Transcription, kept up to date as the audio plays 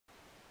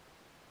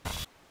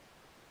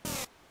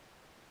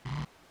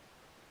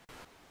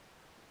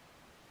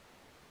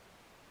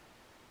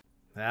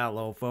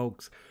Hello,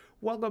 folks.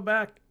 Welcome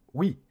back.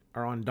 We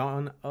are on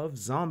Dawn of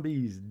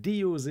Zombies,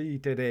 DOZ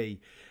today.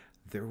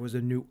 There was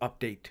a new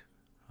update.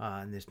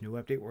 In this new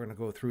update, we're going to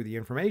go through the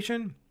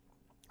information,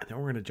 and then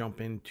we're going to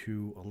jump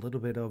into a little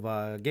bit of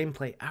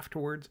gameplay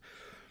afterwards.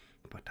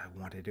 But I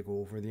wanted to go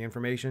over the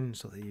information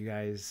so that you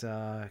guys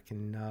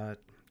can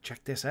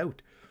check this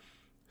out.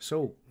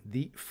 So,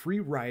 the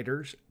Free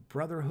Riders,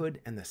 Brotherhood,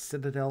 and the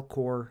Citadel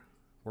Corps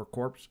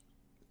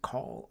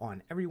call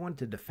on everyone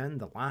to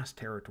defend the last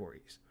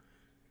territories.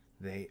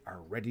 They are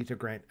ready to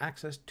grant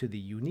access to the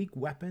unique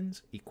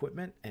weapons,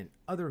 equipment, and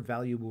other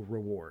valuable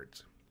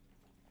rewards.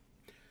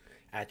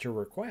 At your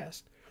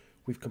request,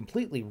 we've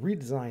completely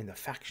redesigned the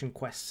faction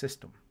quest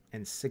system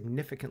and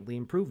significantly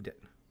improved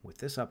it. With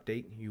this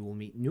update, you will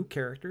meet new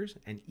characters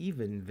and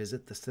even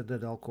visit the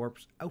Citadel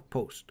Corps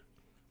outpost.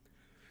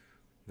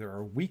 There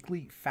are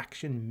weekly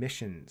faction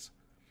missions.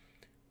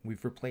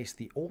 We've replaced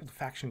the old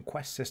faction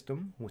quest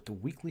system with the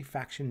weekly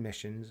faction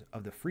missions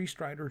of the Free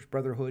Riders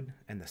Brotherhood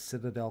and the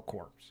Citadel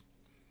Corps.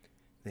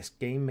 This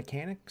game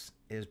mechanics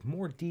is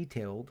more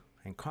detailed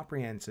and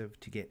comprehensive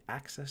to get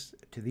access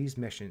to these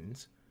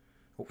missions.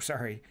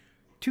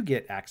 To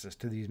get access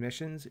to these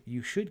missions,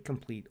 you should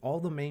complete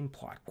all the main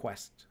plot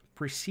quests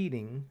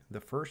preceding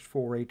the first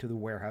foray to the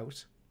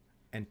warehouse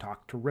and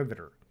talk to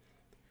Riveter.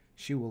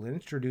 She will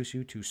introduce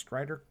you to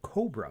Strider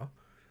Cobra,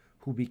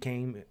 who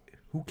came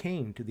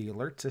to the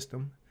alert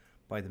system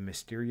by the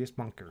mysterious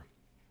bunker.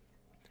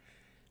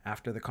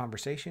 After the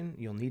conversation,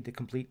 you'll need to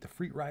complete the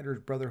Free Riders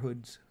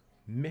Brotherhood's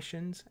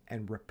missions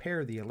and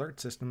repair the alert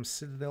system.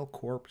 Citadel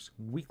Corps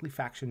weekly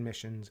faction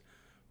missions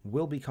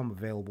will become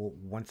available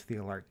once the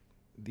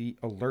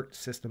alert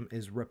system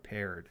is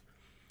repaired.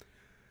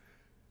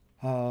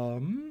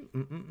 So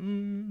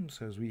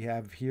as we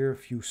have here a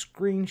few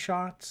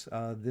screenshots,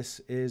 this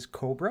is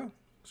Cobra,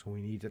 so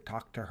we need to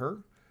talk to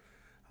her.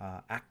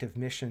 Active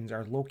missions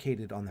are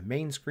located on the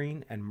main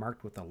screen and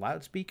marked with a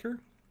loudspeaker.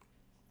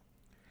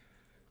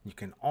 You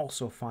can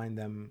also find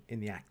them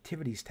in the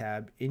Activities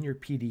tab in your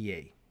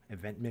PDA.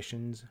 Event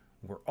missions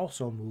were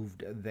also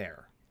moved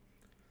there.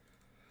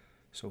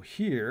 So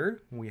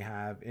here we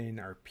have in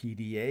our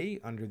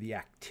PDA, under the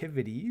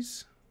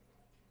Activities,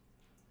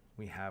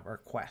 we have our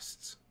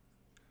quests.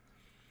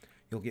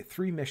 You'll get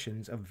 3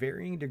 missions of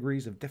varying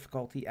degrees of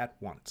difficulty at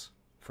once.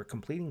 For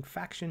completing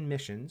faction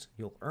missions,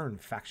 you'll earn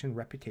faction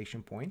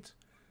reputation points,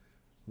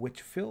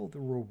 which fill the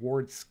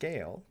reward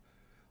scale.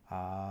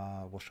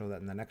 We'll show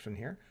that in the next one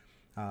here.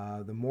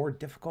 The more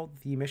difficult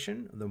the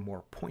mission, the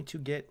more points you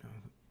get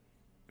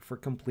for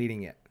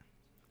completing it.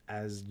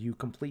 As you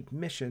complete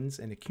missions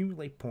and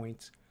accumulate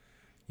points,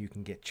 you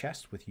can get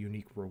chests with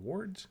unique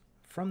rewards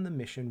from the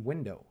mission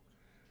window.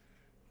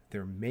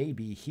 There may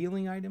be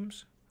healing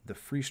items, the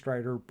Free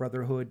Strider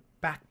Brotherhood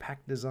backpack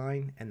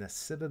design, and the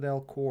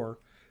Citadel Corps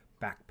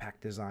backpack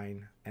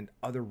design, and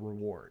other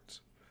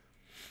rewards.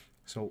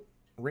 So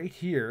right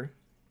here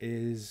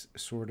is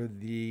sort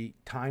of the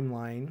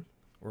timeline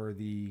or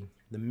the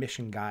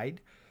mission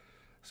guide.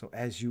 So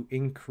as you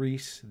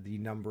increase the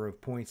number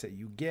of points that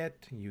you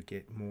get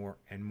more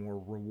and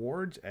more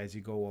rewards as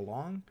you go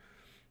along.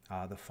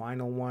 The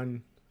final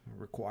one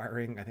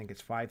requiring, I think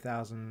it's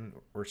 5,000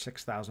 or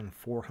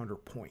 6,400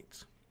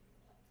 points.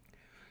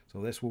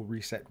 So this will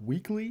reset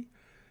weekly,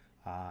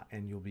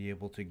 and you'll be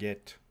able to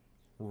get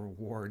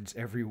rewards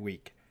every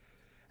week.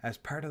 As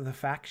part of the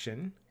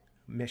faction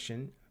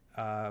mission,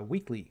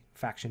 weekly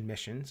faction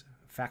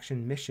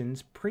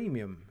missions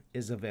premium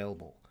is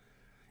available.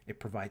 It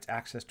provides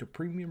access to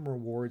premium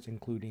rewards,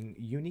 including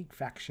unique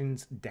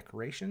factions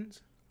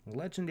decorations,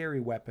 legendary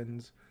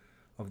weapons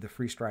of the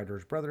Free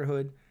Riders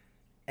Brotherhood,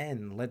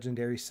 and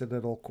legendary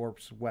Citadel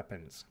Corps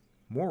weapons.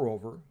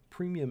 Moreover,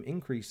 premium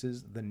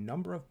increases the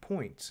number of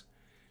points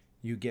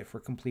you get for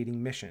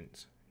completing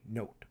missions.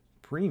 Note,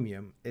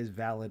 premium is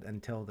valid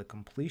until the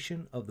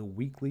completion of the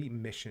weekly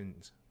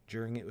missions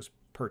during it was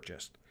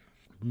purchased,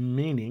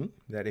 meaning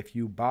that if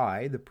you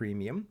buy the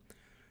premium,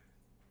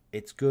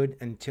 it's good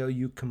until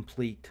you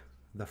complete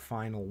the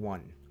final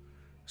one.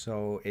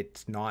 So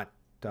it's not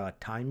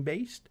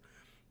time-based,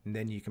 and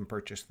then you can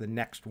purchase the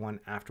next one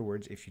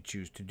afterwards if you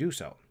choose to do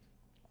so.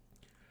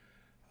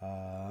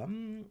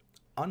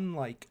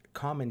 Unlike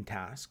common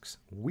tasks,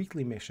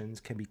 weekly missions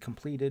can be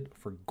completed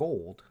for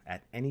gold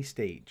at any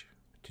stage.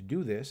 To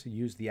do this,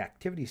 use the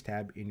Activities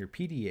tab in your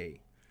PDA.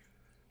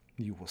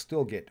 You will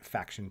still get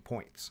faction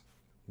points.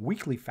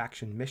 Weekly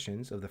faction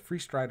missions of the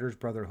Free Riders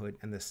Brotherhood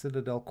and the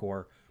Citadel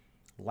Corps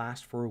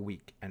last for a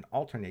week and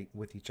alternate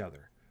with each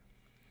other.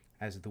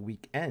 As the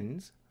week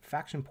ends,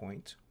 faction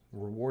points,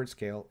 reward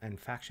scale, and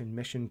faction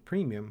mission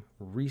premium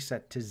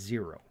reset to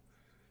 0.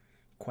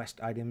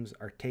 Quest items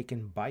are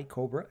taken by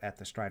Cobra at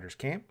the Strider's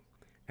camp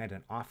and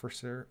an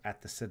officer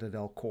at the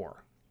Citadel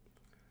Corps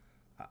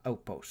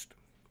outpost.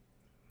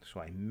 So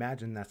I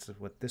imagine that's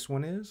what this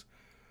one is,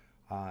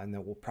 and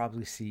that we'll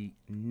probably see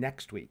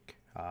next week.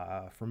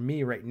 For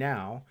me right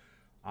now,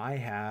 I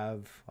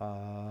have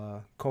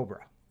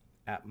Cobra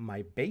at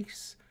my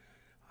base,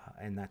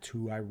 and that's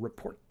who I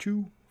report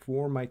to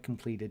for my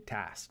completed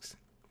tasks.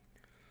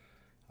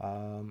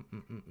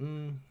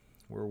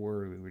 Where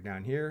were we? We're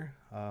down here.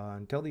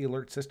 Until the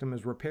alert system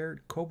is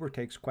repaired, Cobra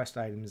takes quest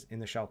items in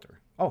the shelter.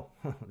 Oh,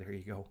 there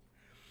you go.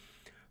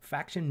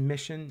 Faction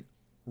mission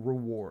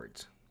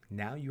rewards.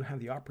 Now you have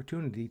the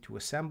opportunity to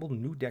assemble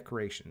new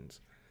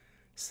decorations.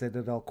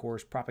 Citadel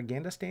Corps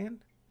propaganda stand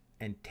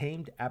and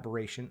tamed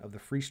aberration of the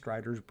Free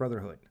Striders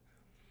Brotherhood.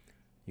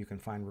 You can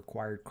find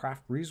required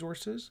craft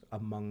resources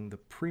among the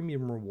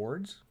premium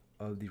rewards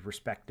of the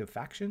respective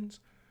factions.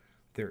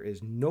 There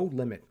is no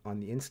limit on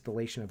the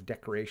installation of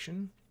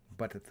decoration,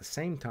 but at the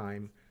same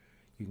time,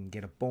 you can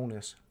get a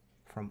bonus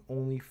from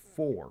only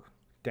 4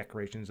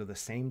 decorations of the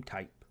same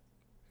type.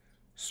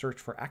 Search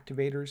for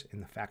activators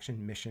in the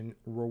faction mission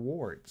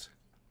rewards.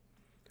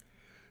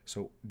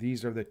 So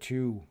these are the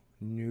 2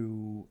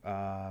 new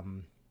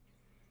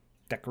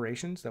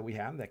decorations that we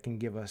have that can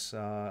give us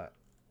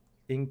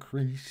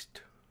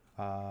increased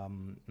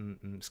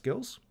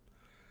skills.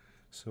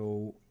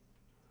 So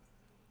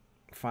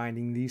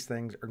finding these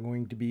things are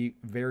going to be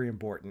very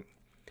important.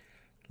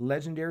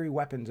 Legendary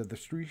weapons of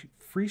the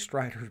Free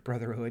Striders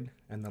Brotherhood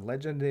and the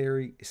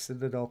legendary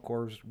Citadel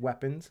Corps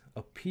weapons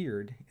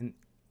appeared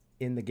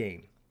in the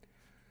game.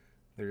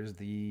 There's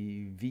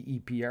the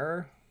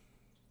VEPR,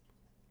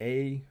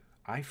 A,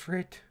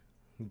 Ifrit,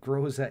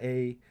 Groza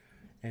A,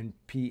 and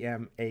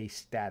PMA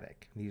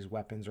Static. These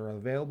weapons are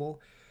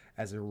available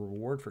as a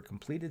reward for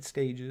completed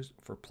stages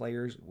for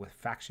players with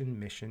Faction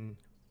Mission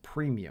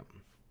Premium.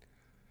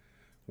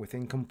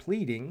 Within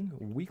completing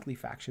weekly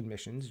faction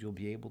missions, you'll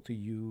be able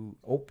to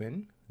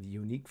open the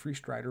unique Free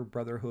Strider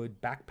Brotherhood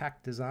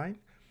backpack design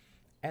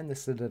and the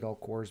Citadel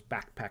Corps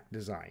backpack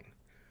design.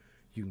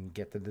 You can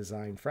get the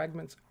design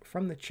fragments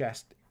from the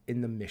chest in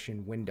the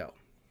mission window.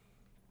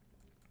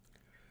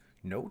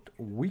 Note,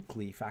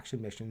 weekly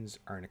faction missions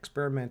are an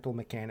experimental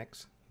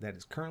mechanics that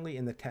is currently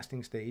in the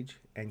testing stage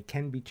and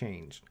can be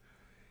changed.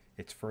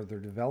 Its further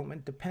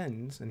development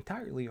depends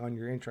entirely on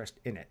your interest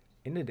in it.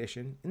 In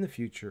addition, in the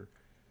future,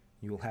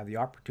 you will have the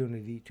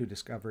opportunity to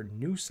discover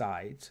new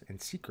sides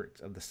and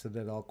secrets of the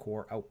Citadel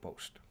Corps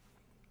outpost.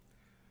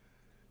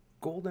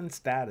 Golden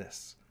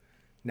status.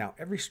 Now,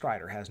 every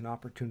Strider has an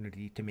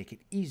opportunity to make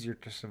it easier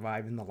to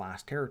survive in the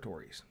last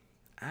territories.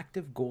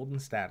 Active golden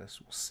status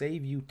will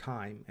save you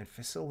time and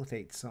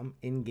facilitate some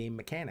in-game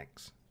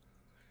mechanics.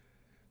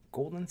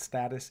 Golden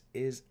status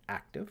is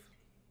active.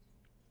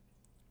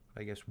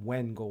 I guess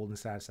when golden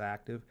status is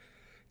active,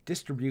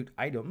 distribute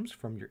items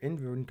from your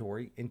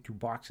inventory into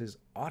boxes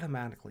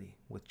automatically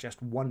with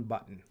just one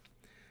button.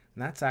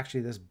 And that's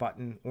actually this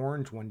button,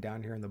 orange one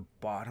down here in the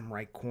bottom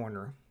right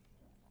corner,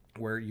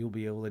 where you'll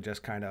be able to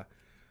just kind of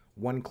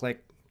one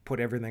click, put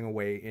everything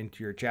away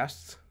into your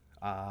chests.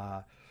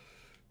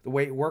 The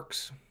way it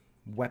works,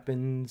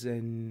 weapons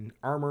and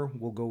armor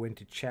will go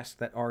into chests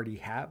that already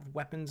have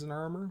weapons and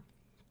armor.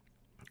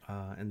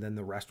 And then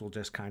the rest will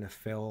just kind of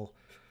fill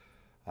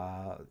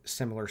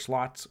similar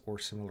slots or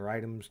similar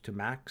items to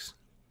max,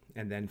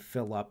 and then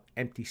fill up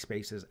empty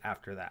spaces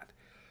after that.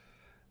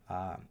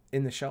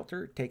 In the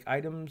shelter, take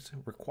items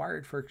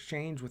required for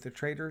exchange with the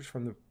traders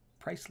from the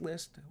price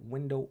list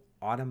window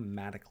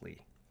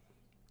automatically.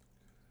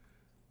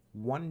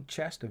 1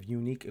 chest of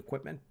unique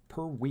equipment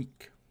per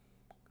week.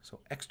 So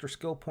extra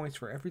skill points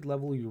for every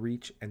level you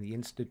reach, and the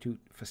Institute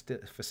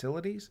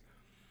facilities.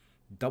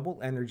 Double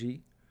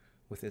energy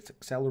with its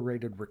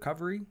accelerated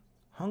recovery.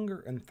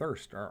 Hunger and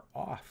thirst are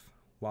off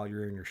while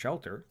you're in your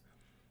shelter,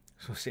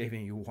 so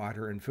saving you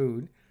water and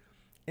food.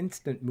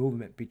 Instant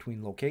movement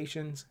between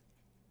locations,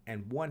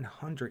 and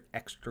 100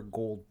 extra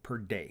gold per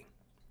day.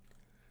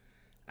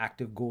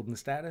 Active golden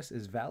status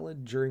is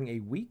valid during a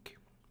week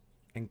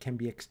and can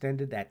be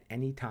extended at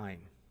any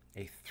time.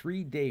 A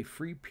 3-day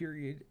free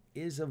period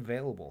is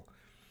available.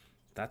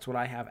 That's what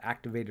I have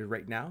activated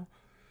right now.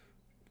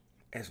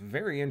 It's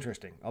very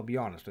interesting, I'll be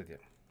honest with you.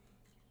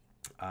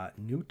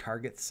 New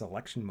target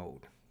selection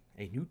mode.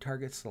 A new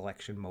target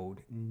selection mode,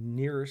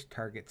 nearest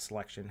target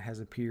selection, has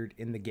appeared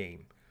in the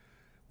game.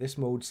 This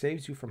mode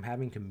saves you from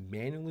having to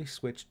manually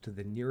switch to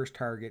the nearest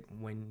target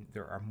when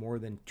there are more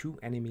than 2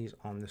 enemies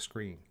on the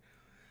screen.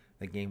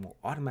 The game will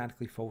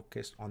automatically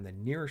focus on the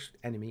nearest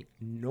enemy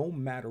no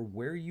matter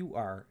where you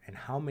are and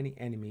how many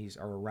enemies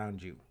are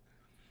around you.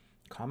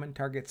 Common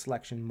target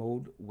selection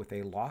mode with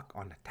a lock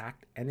on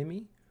attacked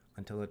enemy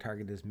until the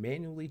target is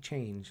manually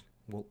changed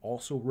will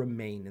also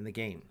remain in the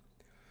game.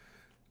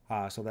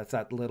 So that's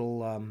that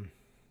little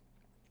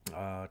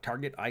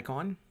target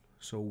icon.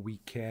 So we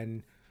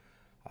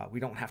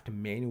don't have to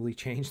manually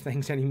change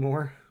things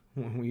anymore.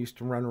 When we used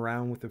to run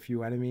around with a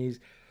few enemies,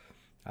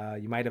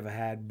 you might have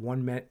had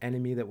one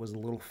enemy that was a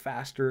little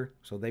faster,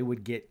 so they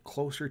would get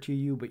closer to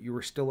you, but you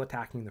were still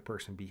attacking the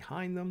person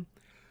behind them.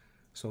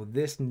 So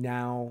this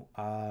now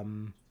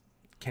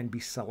can be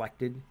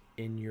selected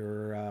in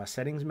your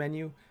settings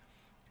menu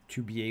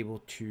to be able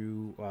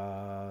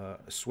to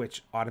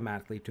switch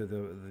automatically to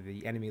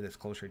the enemy that's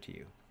closer to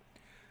you.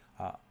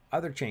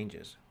 Other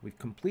changes. We've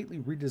completely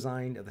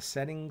redesigned the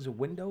settings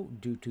window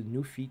due to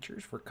new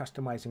features for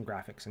customizing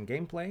graphics and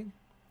gameplay.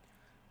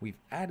 We've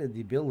added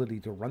the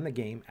ability to run the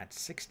game at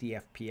 60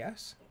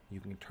 FPS You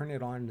can turn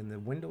it on in the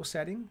Windows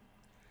setting.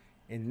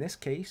 In this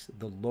case,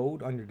 the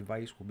load on your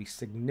device will be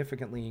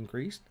significantly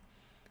increased.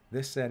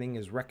 This setting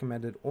is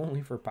recommended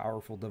only for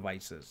powerful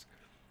devices.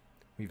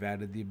 We've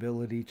added the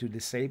ability to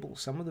disable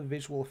some of the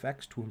visual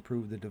effects to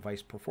improve the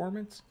device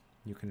performance.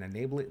 You can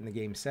enable it in the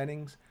game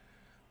settings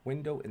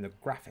window in the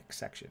graphics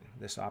section.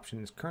 This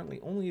option is currently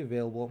only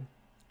available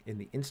in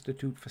the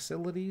Institute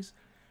facilities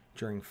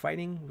during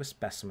fighting with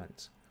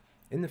specimens.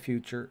 In the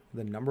future,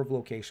 the number of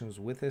locations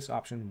with this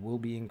option will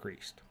be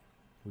increased.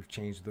 We've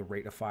changed the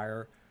rate of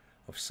fire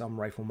of some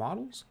rifle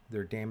models.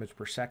 Their damage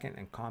per second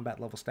and combat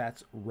level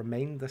stats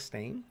remain the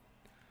same.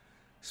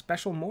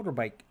 Special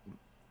motorbike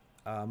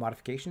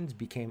modifications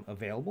became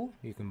available.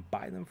 You can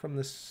buy them from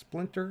the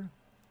splinter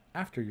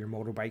after your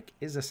motorbike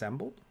is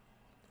assembled.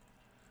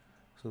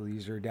 So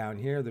these are down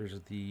here. There's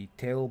the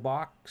tail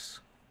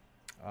box.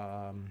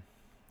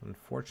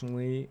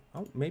 Unfortunately,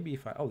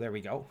 there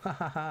we go.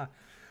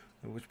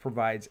 Which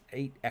provides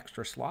 8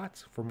 extra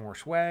slots for more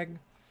swag.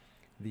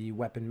 The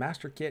weapon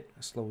master kit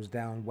slows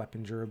down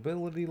weapon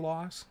durability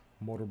loss.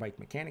 Motorbike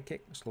mechanic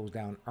kit slows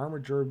down armor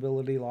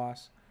durability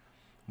loss.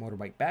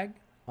 Motorbike bag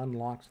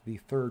unlocks the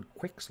 3rd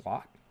quick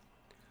slot.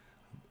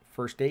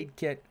 First aid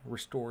kit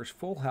restores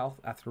full health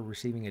after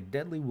receiving a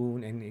deadly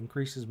wound and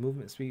increases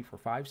movement speed for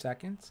 5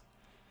 seconds.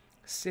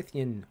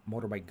 Scythian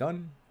motorbike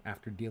gun.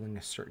 After dealing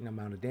a certain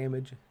amount of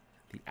damage,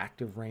 the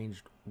active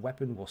ranged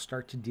weapon will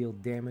start to deal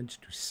damage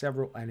to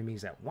several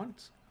enemies at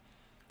once.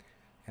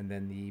 And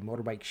then the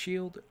motorbike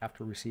shield.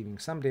 After receiving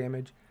some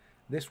damage,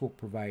 this will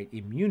provide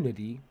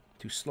immunity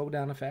to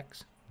slowdown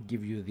effects,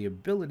 give you the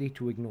ability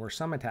to ignore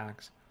some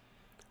attacks,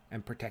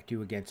 and protect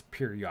you against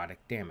periodic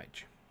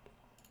damage.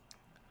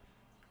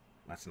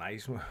 That's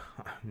nice. I'm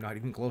not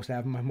even close to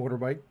having my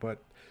motorbike, but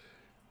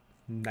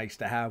nice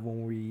to have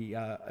when we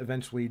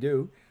eventually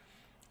do.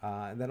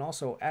 And then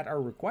also, at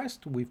our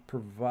request, we've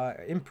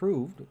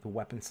improved the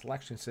weapon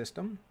selection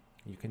system.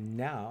 You can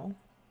now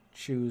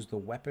choose the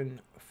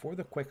weapon for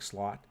the quick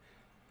slot.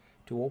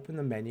 To open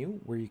the menu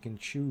where you can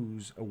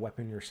choose a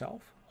weapon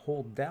yourself,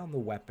 hold down the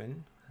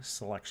weapon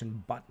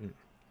selection button.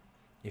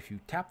 If you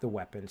tap the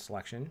weapon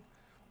selection,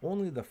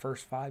 only the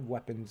first 5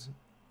 weapons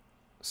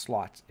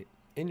slots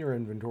in your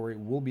inventory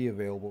will be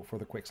available for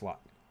the quick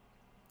slot.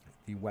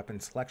 The weapon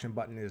selection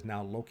button is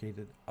now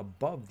located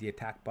above the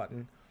attack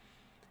button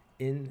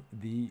in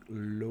the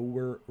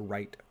lower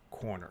right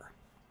corner.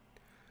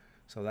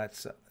 So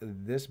that's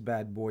this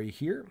bad boy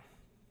here.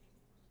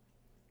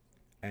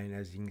 And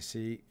as you can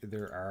see,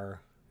 there are,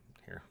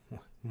 here,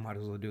 might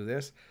as well do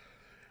this.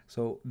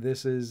 So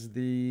this is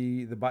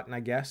the button, I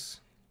guess.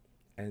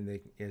 And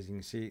as you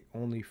can see,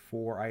 only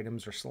 4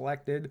 items are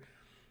selected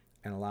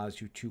and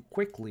allows you to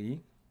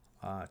quickly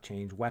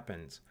change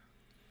weapons.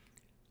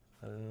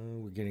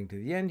 We're getting to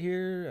the end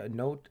here.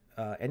 Note,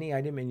 any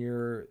item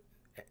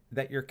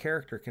that your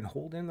character can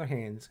hold in their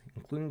hands,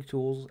 including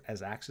tools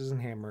as axes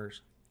and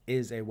hammers,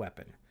 is a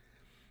weapon.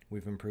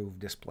 We've improved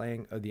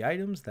displaying of the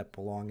items that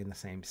belong in the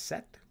same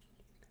set.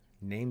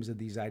 Names of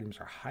these items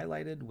are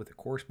highlighted with a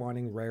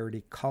corresponding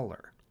rarity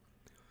color.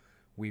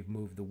 We've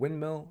moved the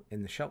windmill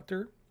in the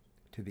shelter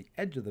to the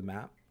edge of the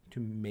map to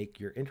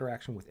make your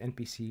interaction with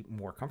NPC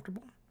more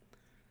comfortable.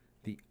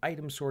 The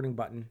item sorting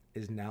button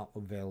is now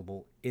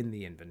available in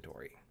the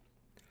inventory.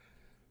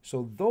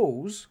 So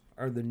those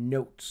are the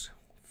notes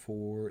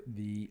for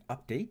the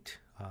update.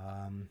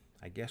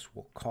 I guess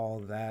we'll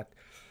call that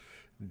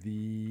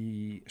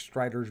the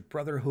Strider's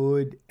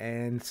Brotherhood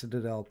and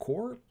Citadel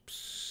Corps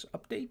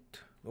update.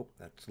 Oh,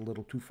 that's a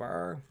little too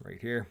far. Right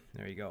here.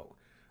 There you go.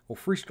 Well,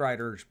 Free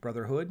Strider's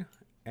Brotherhood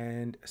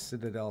and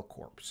Citadel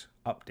Corps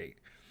update.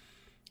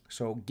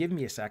 So give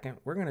me a second.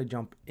 We're going to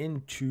jump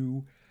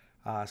into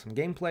some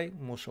gameplay,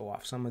 and we'll show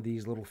off some of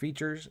these little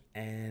features,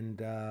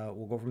 and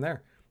we'll go from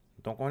there.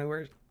 Don't go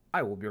anywhere.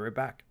 I will be right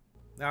back.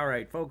 All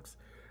right, folks.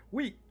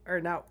 We are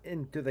now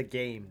into the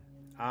game.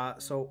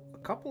 So a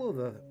couple of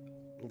the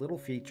little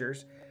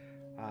features.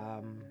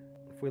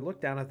 If we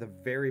look down at the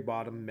very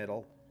bottom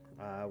middle,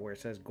 where it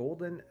says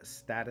golden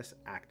status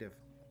active.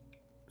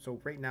 So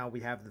right now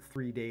we have the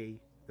free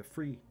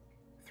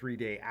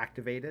 3-day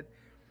activated.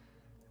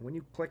 When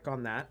you click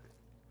on that,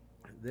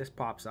 this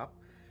pops up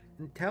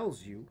and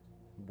tells you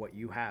what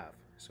you have.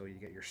 So you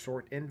get your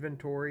sort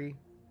inventory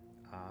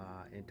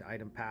into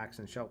item packs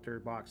and shelter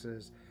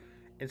boxes,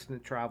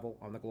 instant travel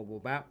on the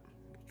global map,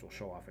 which we'll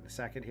show off in a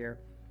second here.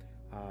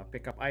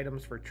 Pick up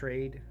items for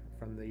trade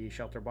from the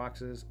shelter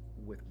boxes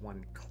with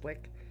 1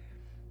 click,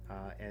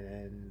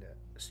 and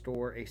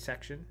store a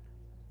section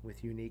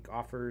with unique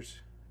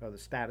offers. The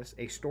status,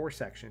 a store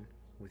section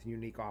with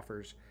unique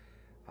offers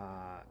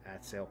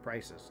at sale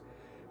prices.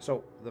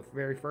 So the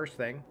very first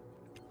thing,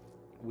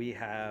 we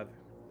have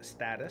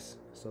status.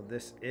 So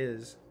this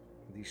is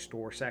the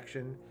store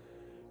section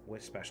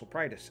with special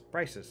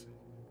prices.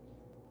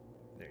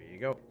 There you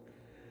go.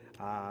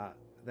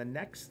 The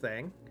next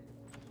thing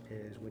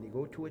is when you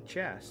go to a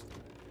chest,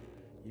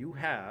 you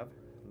have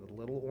the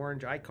little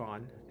orange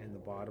icon in the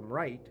bottom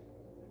right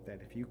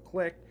that if you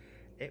click,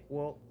 it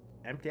will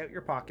empty out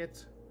your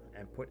pockets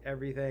and put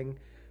everything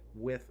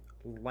with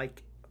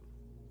like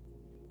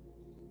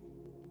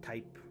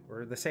type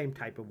or the same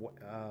type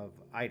of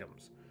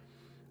items.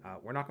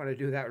 We're not going to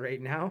do that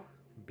right now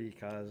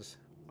because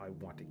I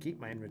want to keep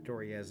my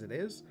inventory as it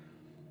is.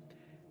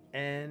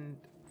 And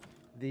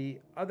the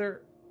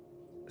other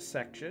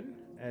section,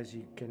 as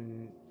you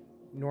can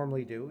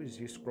normally do, is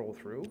you scroll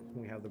through.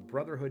 We have the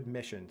Brotherhood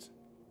missions.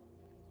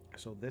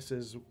 So this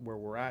is where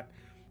we're at.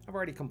 I've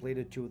already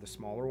completed 2 of the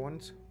smaller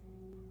ones.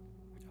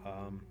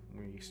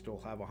 We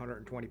still have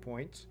 120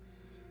 points.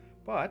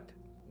 But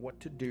what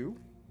to do,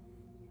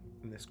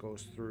 and this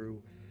goes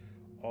through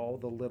all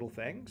the little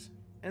things,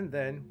 and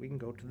then we can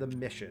go to the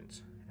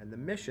missions. And the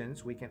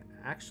missions we can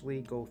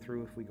actually go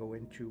through if we go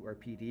into our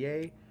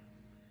PDA,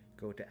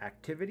 go to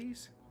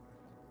activities.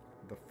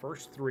 The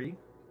first 3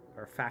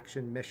 are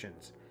faction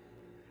missions.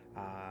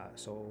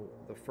 So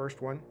the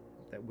first one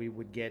that we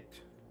would get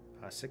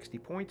 60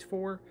 points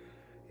for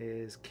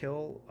is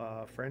kill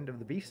a friend of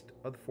the beast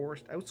of the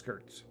forest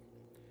outskirts.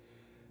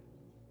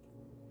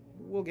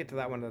 We'll get to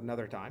that one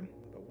another time,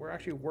 but we're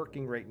actually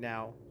working right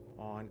now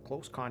on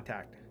close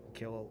contact.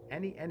 Kill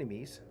any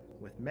enemies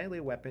with melee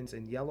weapons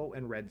in yellow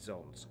and red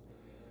zones.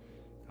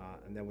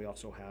 And then we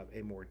also have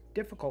a more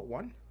difficult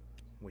one,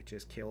 which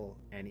is kill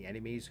any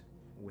enemies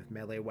with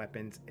melee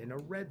weapons in a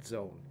red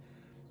zone.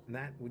 And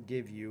that would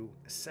give you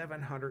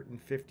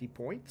 750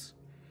 points.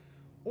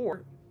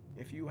 Or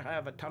if you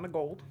have a ton of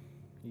gold,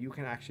 you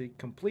can actually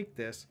complete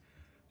this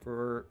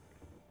for,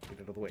 get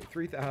it out of the way,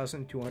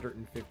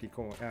 3,250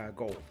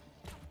 gold.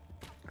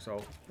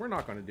 So we're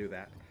not going to do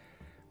that.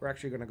 We're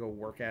actually going to go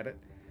work at it.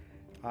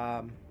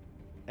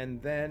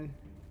 And then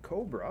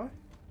Cobra,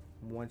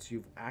 once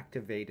you've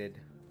activated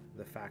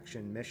the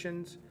faction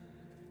missions,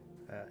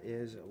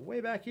 is way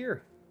back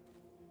here.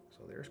 So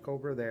there's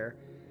Cobra there.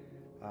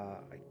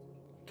 I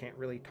can't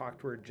really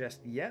talk to her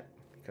just yet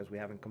because we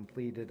haven't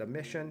completed a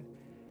mission.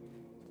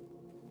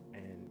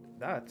 And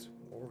that's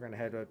what we're going to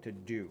head out to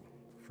do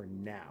for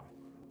now.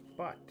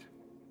 But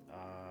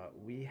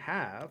we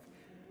have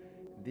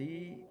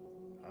the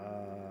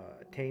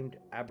tamed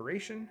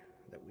aberration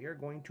that we are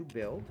going to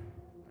build.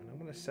 And I'm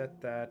going to set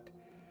that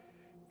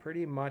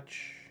pretty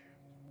much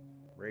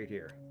right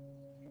here.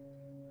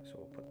 So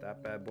we'll put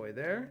that bad boy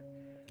there.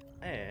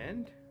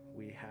 And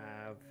we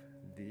have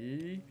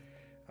the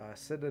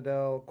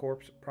Citadel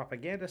corpse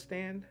propaganda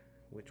stand,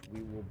 which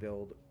we will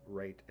build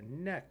right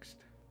next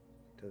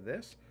to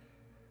this.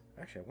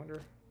 Actually, I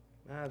wonder,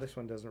 this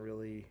one doesn't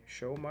really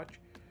show much.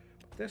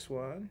 But this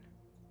one,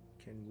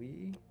 can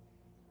we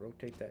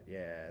rotate that?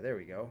 Yeah, there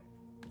we go.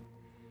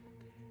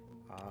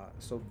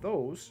 So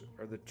those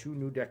are the 2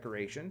 new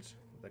decorations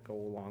that go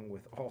along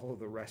with all of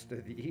the rest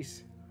of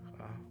these.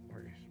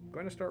 We're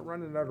going to start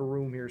running out of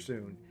room here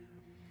soon.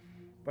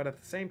 But at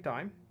the same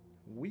time,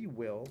 we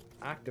will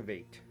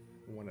activate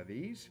one of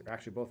these, or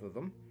actually both of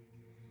them.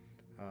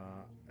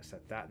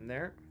 Set that in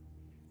there.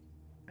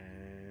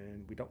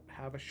 And we don't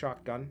have a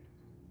shotgun,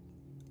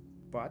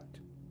 but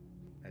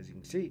as you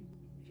can see,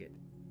 you get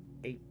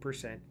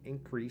 8%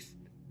 increased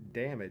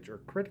damage or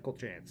critical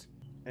chance.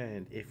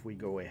 And if we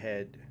go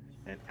ahead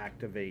and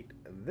activate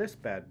this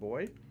bad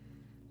boy,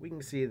 we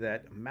can see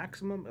that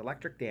maximum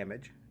electric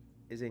damage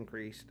is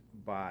increased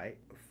by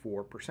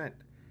 4%.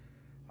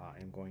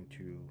 I'm going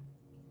to,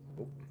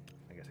 oh,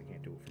 I guess I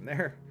can't do it from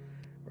there.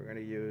 We're going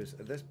to use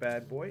this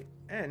bad boy,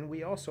 and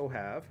we also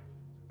have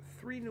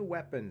 3 new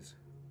weapons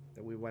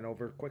that we went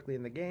over quickly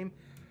in the game.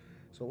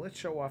 So let's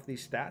show off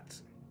these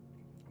stats.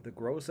 The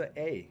Groza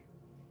A,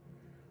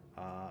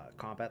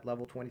 combat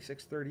level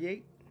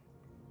 2638,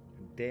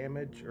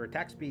 damage or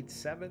attack speed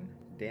 7,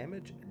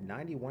 damage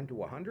 91 to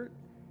 100.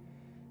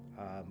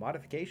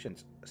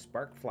 Modifications: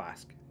 Spark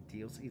Flask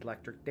deals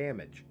electric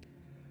damage.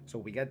 So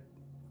we get,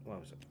 what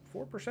was it,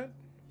 4%?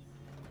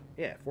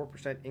 Yeah,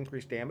 4%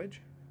 increased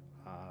damage.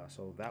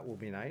 So that will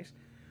be nice.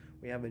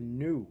 We have a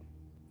new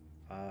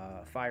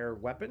fire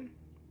weapon,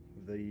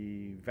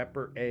 the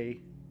Vepr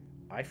A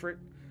Ifrit.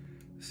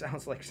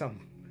 Sounds like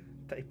some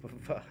type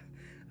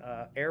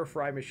of air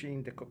fry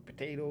machine to cook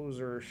potatoes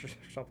or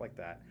something like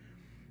that.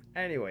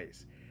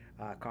 Anyways,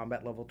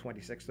 combat level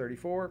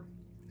 2634,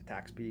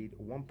 attack speed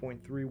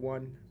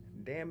 1.31,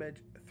 damage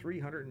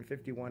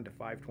 351 to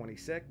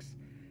 526,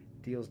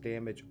 deals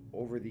damage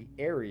over the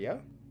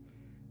area,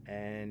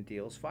 and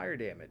deals fire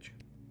damage.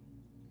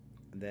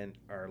 And then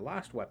our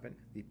last weapon,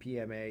 the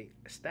PMA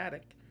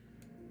Static,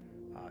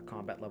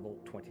 combat level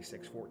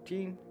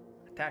 2614,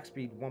 attack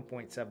speed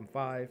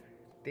 1.75,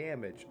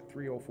 damage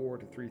 304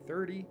 to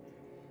 330,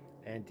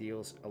 and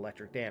deals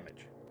electric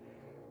damage.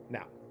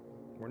 Now,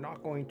 we're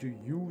not going to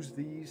use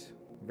these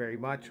very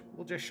much.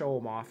 We'll just show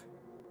them off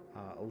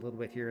a little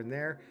bit here and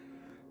there.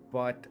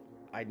 But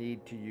I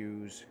need to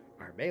use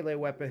our melee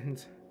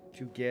weapons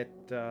to get,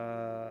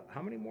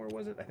 how many more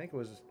was it? I think it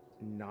was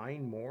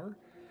 9 more.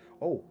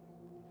 Oh,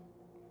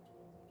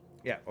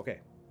 yeah, okay.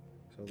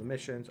 So the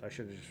missions, I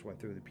should have just went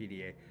through the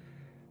PDA.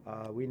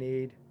 We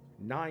need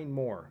 9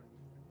 more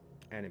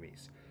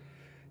enemies.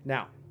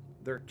 Now,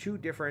 there are 2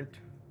 different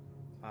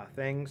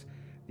things.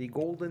 The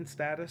golden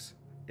status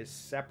is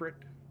separate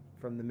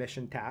from the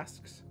mission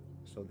tasks.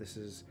 So this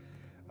is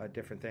a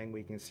different thing.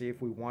 We can see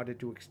if we wanted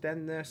to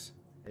extend this,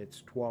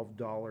 it's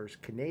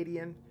 $12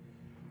 Canadian.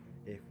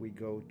 If we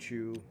go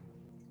to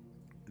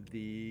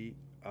the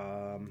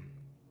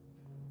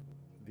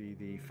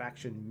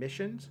faction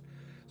missions,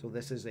 so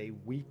this is a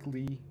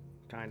weekly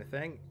kind of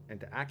thing, and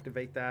to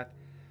activate that,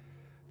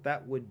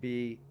 that would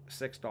be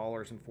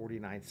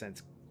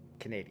 $6.49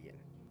 Canadian.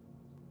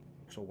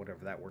 So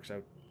whatever that works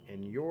out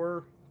in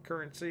your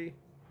currency,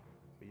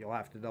 you'll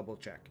have to double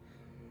check.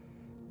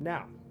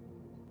 Now,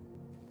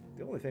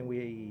 the only thing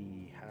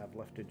we have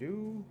left to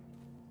do,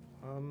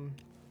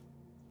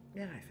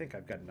 yeah, I think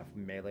I've got enough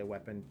melee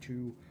weapon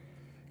to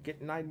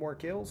get 9 more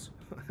kills.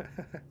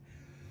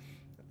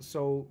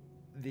 So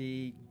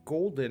the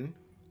golden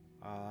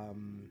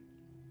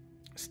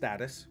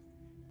status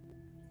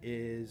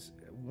is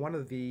one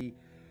of the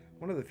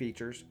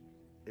features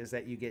is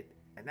that you get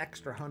an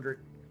extra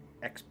 100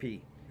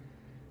 XP.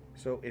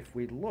 So if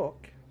we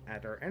look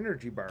at our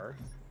energy bar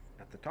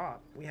at the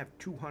top, we have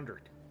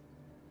 200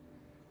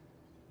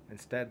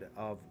 instead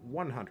of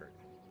 100.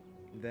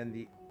 Then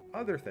the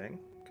other thing,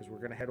 because we're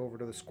going to head over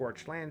to the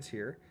Scorched Lands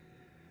here,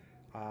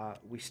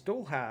 we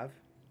still have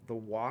the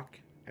walk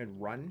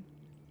and run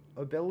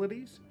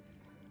abilities,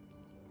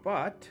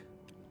 but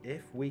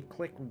if we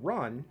click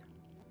run,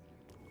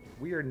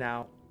 we are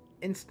now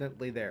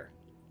instantly there.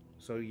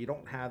 So you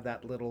don't have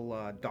that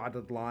little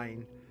dotted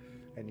line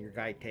and your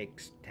guy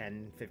takes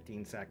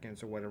 10-15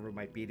 seconds or whatever it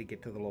might be to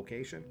get to the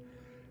location.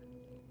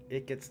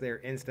 It gets there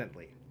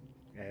instantly.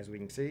 As we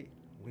can see,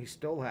 we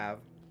still have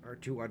our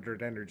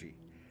 200 energy.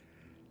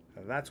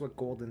 That's what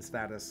golden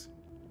status,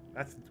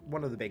 that's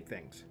one of the big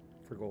things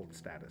for golden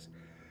status.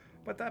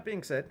 But that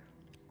being said,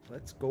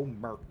 let's go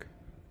merc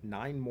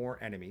 9 more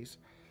enemies.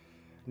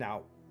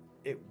 Now,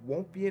 it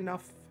won't be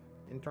enough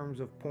in terms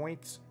of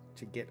points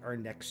to get our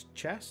next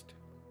chest,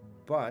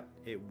 but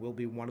it will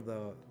be one of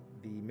the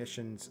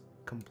missions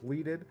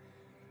completed,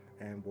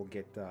 and we'll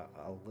get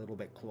a little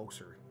bit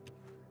closer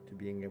to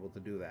being able to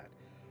do that.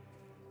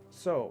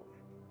 So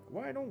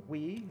why don't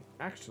we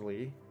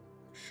actually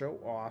show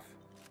off?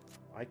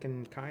 I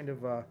can kind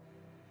of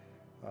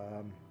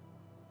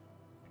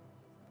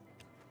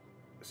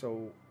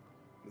so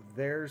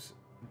there's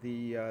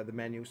the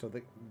menu. So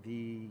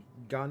the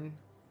gun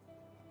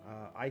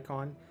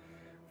icon,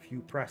 if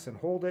you press and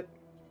hold it,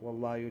 will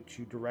allow you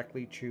to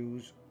directly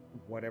choose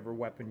whatever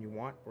weapon you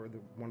want, or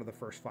one of the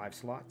first 5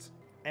 slots.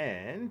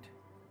 And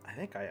I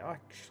think I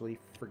actually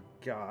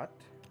forgot.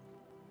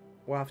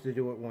 We'll have to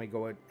do it when we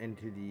go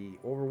into the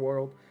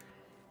overworld,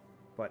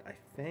 but I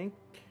think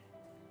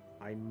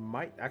I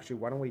might actually,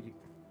 why don't we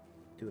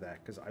do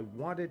that, because I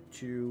wanted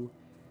to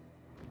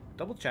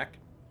double check.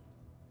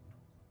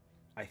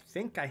 I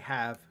think I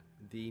have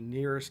the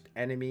nearest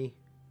enemy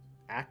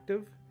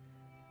active,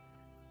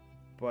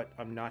 but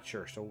I'm not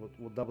sure, so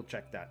we'll double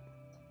check that.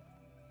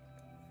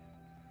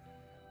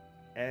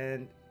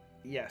 And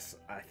yes,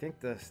 I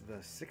think the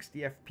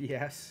 60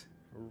 FPS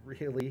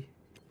really,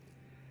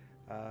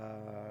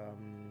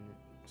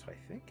 so I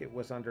think it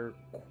was under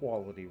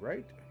quality,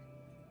 right?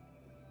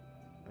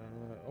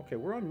 Okay,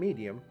 we're on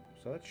medium,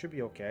 so that should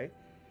be okay.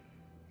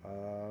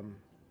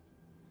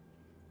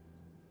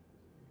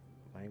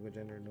 Language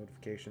enter,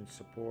 notification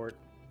support,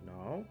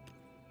 no.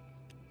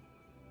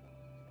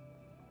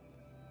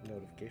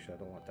 Notification, I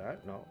don't want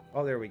that, no.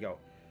 Oh, there we go.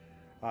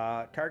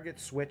 Target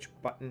switch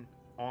button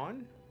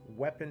on.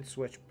 Weapon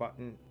switch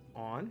button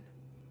on.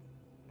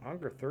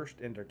 Hunger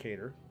thirst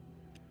indicator.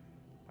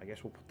 I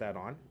guess we'll put that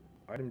on.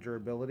 Item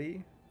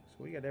durability.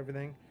 So we got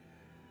everything.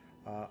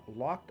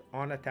 Locked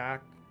on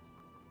attack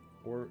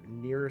or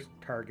nearest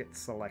target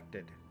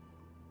selected.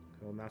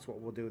 So and that's what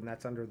we'll do, and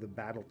that's under the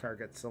battle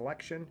target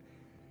selection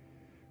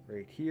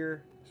right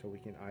here. So we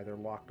can either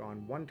lock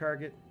on one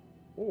target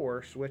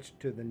or switch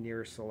to the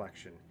nearest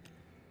selection.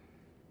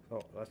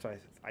 So that's why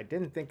I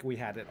didn't think we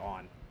had it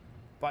on,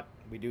 but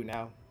we do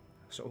now.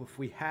 So if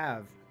we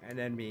have an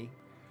enemy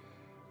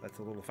that's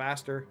a little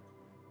faster,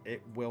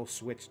 it will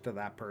switch to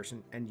that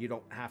person, and you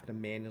don't have to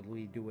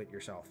manually do it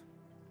yourself.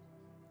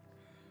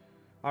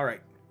 All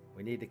right,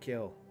 we need to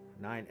kill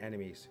 9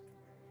 enemies.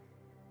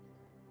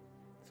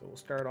 So we'll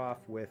start off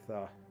with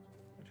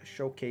just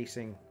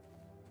showcasing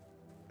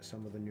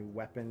some of the new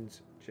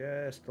weapons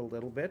just a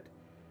little bit.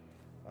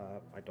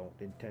 I don't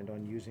intend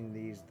on using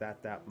these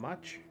that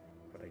much,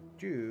 but I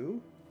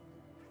do.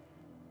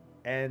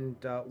 And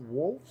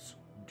wolves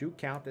do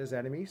count as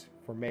enemies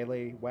for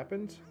melee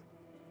weapons.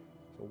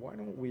 So why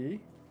don't we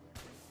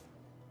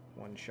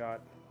one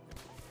shot?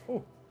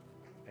 Oh,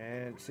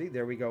 and see,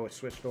 there we go. It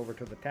switched over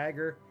to the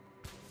tagger.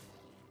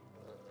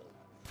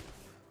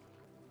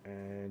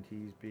 And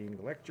he's being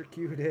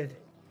electrocuted.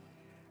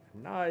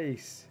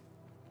 Nice.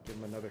 Give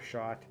him another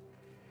shot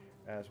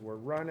as we're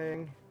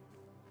running.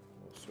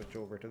 We'll switch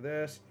over to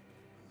this.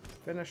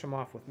 Finish him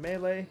off with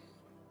melee.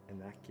 And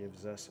that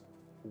gives us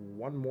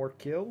 1 more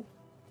kill.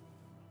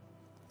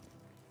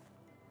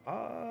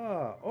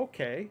 Ah,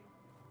 okay.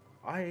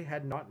 I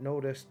had not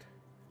noticed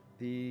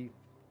the...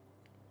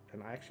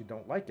 And I actually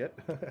don't like it.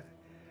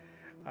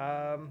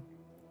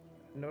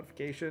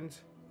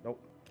 Notifications. Nope.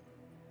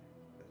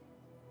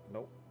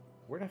 Nope.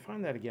 Where did I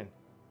find that again?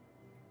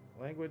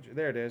 Language.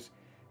 There it is.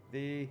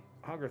 The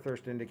hunger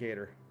thirst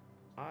indicator.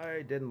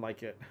 I didn't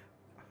like it.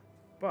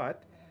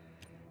 But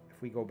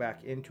if we go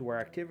back into our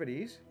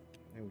activities,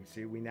 and we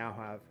see we now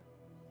have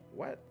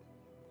what?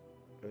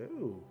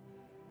 Ooh.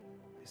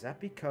 Is that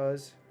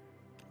because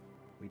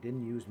we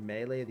didn't use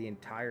melee the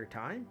entire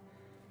time?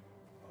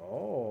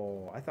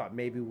 Oh, I thought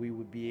maybe we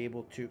would be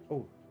able to...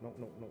 Oh, no,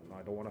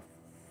 I don't want to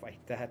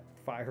fight that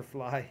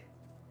firefly.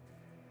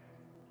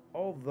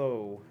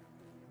 Although,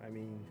 I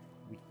mean,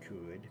 we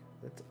could.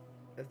 Let's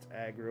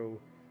aggro...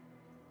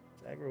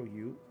 Let's aggro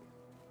you.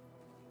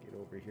 Get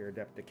over here,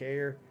 Adept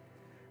Decayer.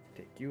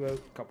 Take you out,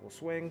 a couple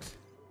swings.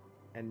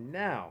 And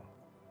now,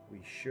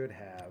 we should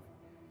have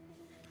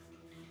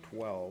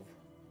 12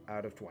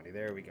 out of 20.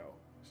 There we go.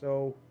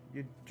 So,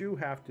 you do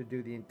have to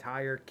do the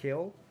entire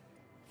kill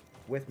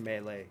with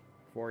melee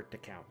for it to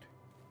count.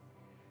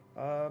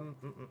 We're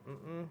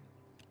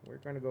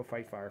going to go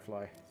fight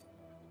Firefly.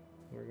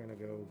 We're going to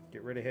go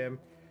get rid of him.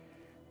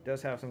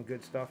 Does have some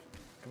good stuff.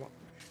 Come on.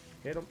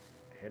 Hit him.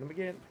 Hit him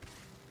again.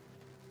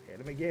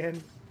 Hit him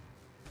again.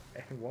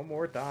 And one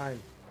more time.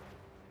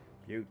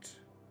 Buttes.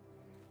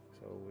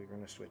 So we're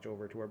going to switch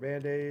over to our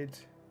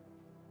band-aids.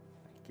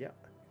 Yep.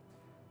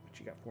 What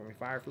you got for me,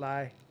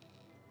 Firefly?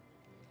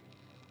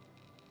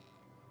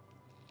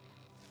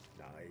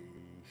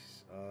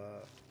 Nice.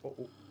 Oh,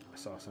 I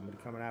saw somebody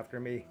coming after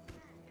me.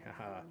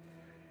 Haha.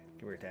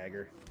 Come here,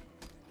 Tagger.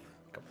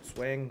 Couple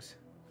swings.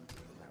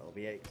 That'll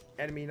be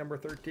enemy number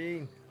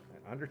 13.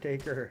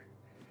 Undertaker.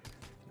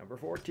 Number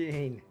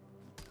 14.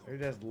 They're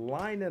just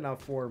lining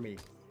up for me.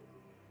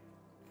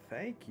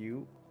 Thank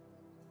you,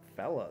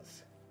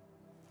 fellas.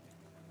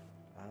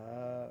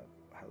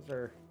 How's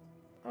our...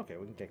 Okay,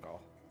 we can take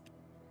all.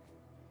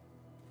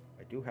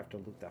 I do have to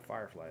loot that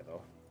Firefly,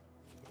 though.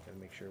 Gotta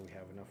make sure we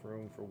have enough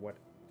room for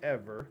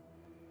whatever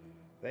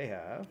they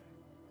have.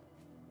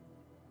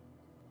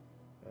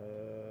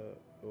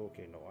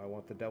 Okay, no, I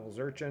want the Devil's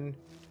Urchin.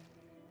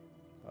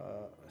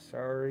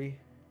 Sorry.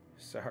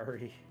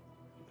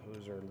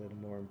 Those are a little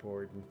more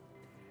important.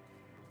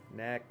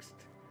 Next,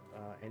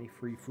 any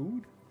free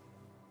food?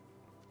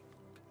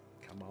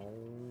 Come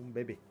on,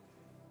 baby.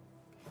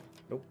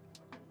 Nope.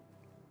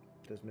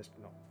 Does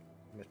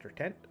Mr.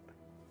 Tent?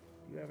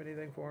 Do you have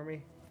anything for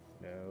me?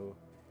 No.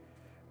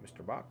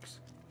 Mr. Box?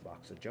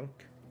 Box of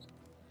junk.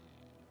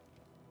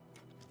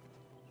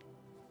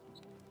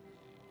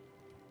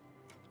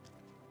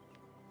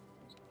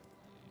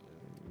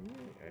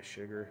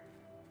 Sugar.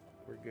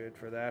 We're good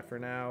for that for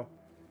now.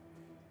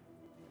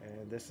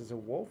 And this is a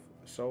wolf.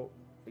 So,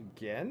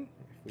 again,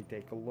 if we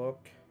take a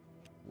look,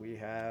 we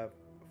have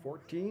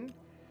 14.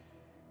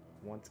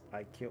 Once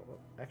I kill...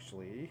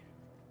 Actually,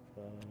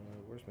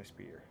 where's my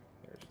spear?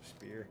 There's the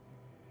spear.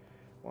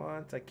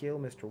 Once I kill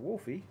Mr.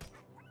 Wolfie,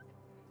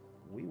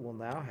 we will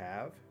now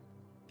have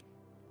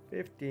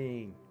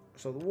 15.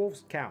 So the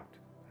wolves count.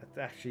 That's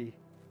actually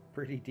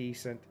pretty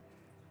decent.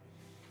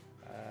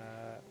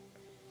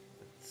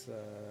 Let's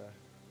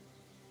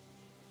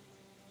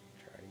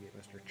try to get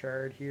Mr.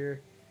 Chard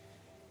here.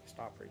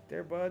 Stop right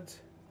there,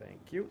 buds.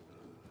 Thank you.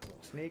 A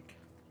little sneak.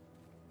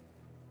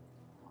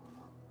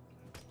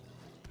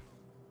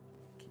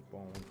 Keep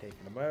on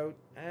taking them out.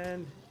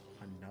 And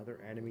another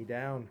enemy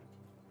down.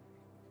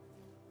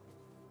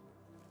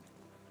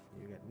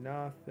 You got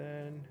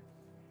nothing.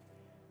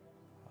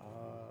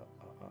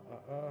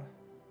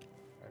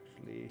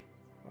 Actually,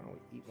 why don't we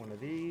eat one of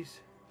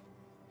these?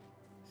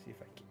 See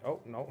if I can. Oh,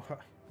 no.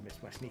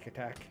 Missed my sneak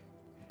attack.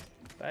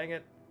 Dang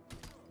it.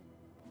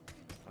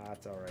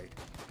 That's alright.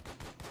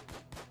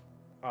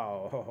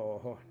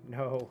 Oh,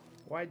 no.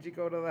 Why'd you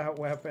go to that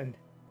weapon?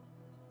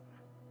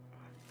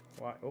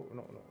 Why? Oh,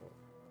 no.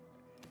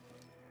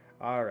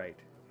 Alright.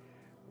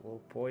 We'll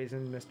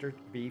poison Mr.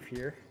 Beef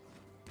here.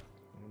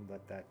 And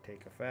let that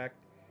take effect.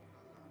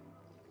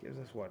 Gives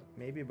us what?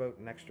 Maybe about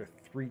an extra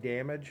 3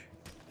 damage.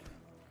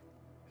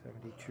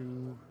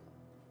 72.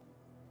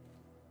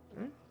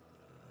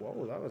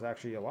 Whoa, that was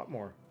actually a lot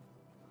more.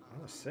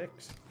 That was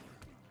 6.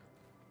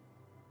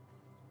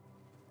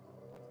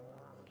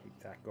 Keep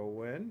that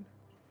going.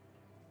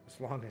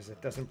 As long as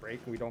it doesn't break,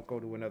 we don't go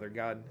to another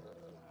gun.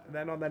 And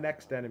then on the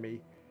next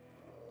enemy,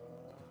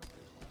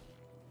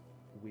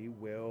 we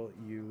will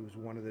use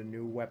one of the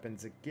new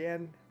weapons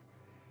again.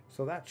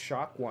 So that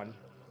shock one,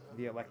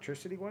 the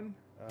electricity one,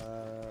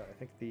 I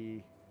think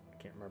I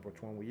can't remember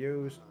which one we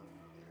used.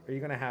 Are you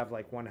going to have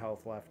like 1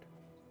 health left?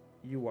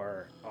 You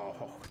are,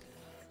 oh,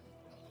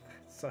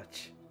 so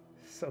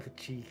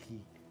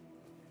cheeky.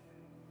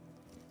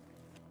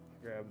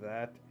 Grab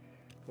that.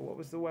 But what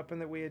was the weapon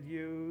that we had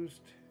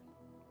used?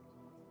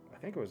 I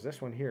think it was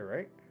this one here,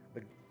 right?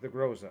 The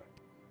Groza.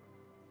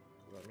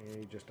 Let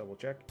me just double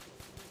check.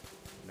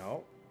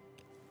 No.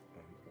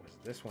 Was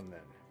this one then?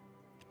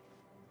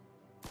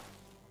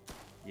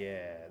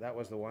 Yeah, that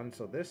was the one.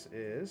 So this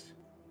is...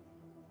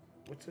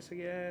 What's this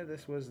again?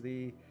 This was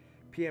the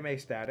PMA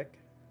static.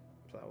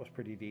 So that was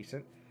pretty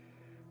decent.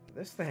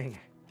 This thing...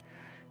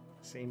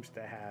 seems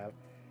to have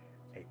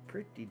a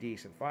pretty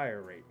decent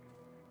fire rate.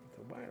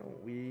 So why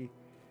don't we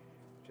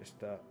just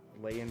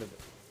lay into the...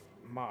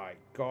 My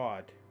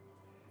God.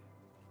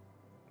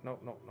 No,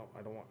 no, no,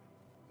 I don't want...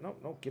 No,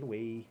 no, get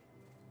away.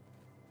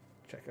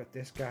 Check out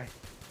this guy.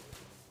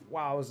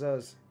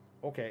 Wowzers.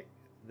 Okay,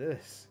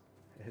 this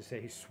is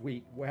a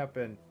sweet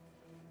weapon.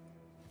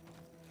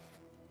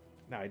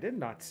 Now, I did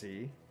not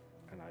see,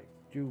 and I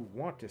do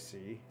want to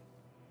see,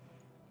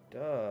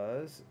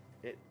 does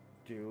it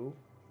do,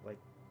 like,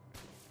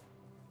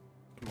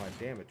 my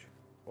damage?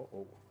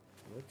 Uh-oh.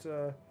 Let's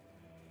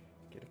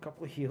get a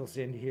couple of heals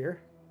in here.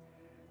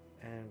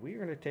 And we're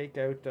going to take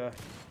out...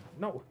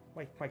 no,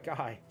 my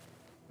guy.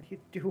 What are you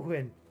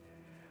doing?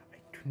 I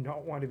do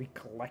not want to be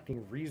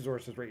collecting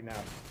resources right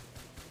now.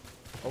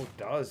 Oh, it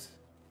does.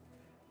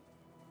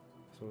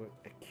 So it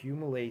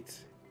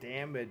accumulates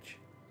damage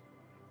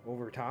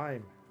over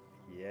time.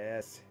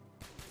 Yes.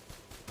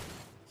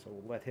 So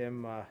we'll let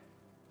him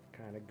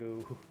kind of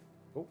go.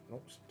 Oh,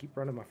 no, just keep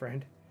running, my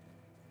friend.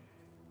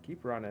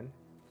 Keep running.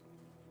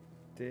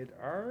 Did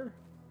our...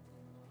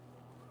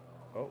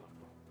 Oh.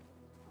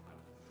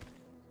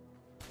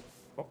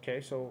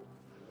 Okay, so...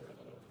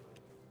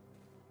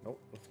 Nope,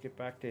 let's get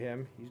back to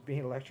him. He's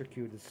being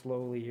electrocuted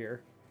slowly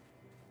here.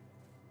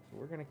 So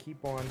we're going to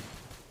keep on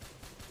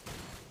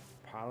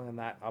piling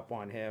that up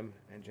on him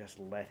and just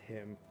let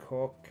him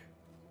cook.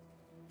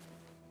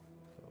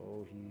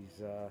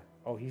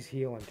 So he's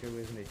healing too,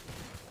 isn't he?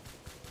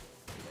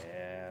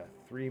 Yeah,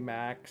 3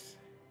 max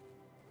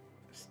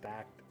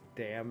stacked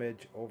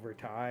damage over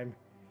time.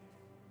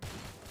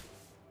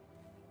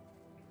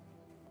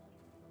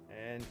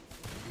 And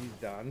he's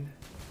done.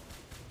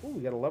 Oh,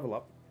 we got a level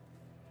up.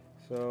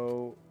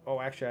 So, oh,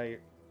 actually,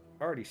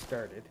 I already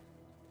started.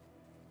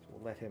 So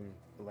we'll let him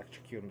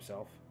electrocute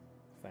himself.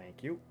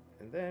 Thank you.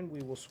 And then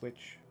we will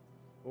switch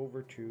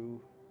over to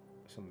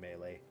some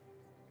melee.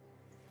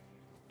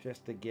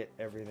 Just to get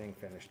everything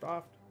finished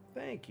off.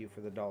 Thank you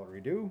for the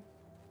 $1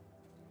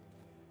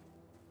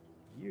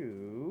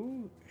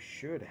 You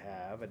should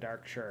have a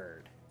dark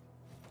shard.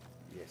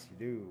 Yes, you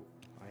do.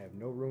 I have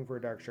no room for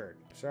a dark shard.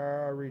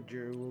 Sorry,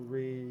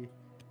 jewelry.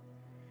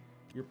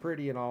 You're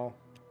pretty and all,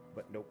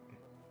 but nope.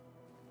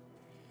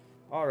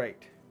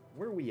 Alright,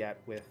 where are we at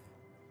with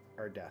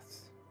our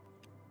deaths?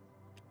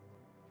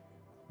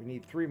 We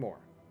need 3 more.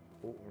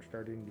 Oh, we're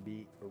starting to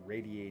be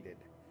irradiated.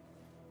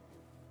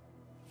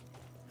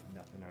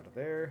 Nothing out of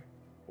there.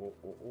 Oh,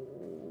 oh, oh,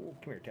 oh.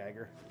 Come here,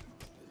 Tiger.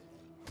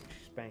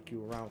 Spank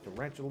you around with the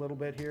wrench a little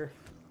bit here.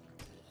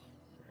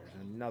 There's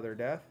another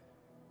death.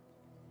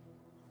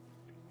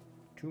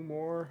 2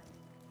 more.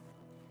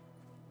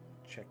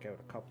 Check out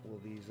a couple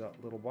of these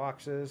little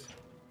boxes.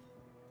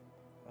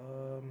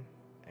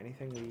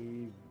 Anything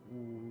we...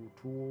 Ooh,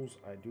 tools.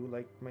 I do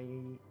like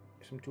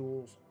some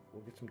tools.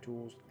 We'll get some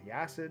tools. The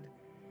acid.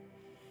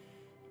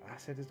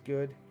 Acid is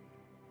good.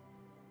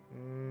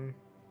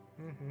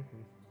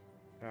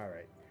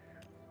 Alright.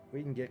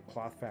 We can get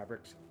cloth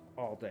fabrics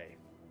all day.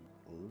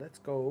 Let's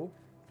go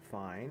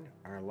find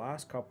our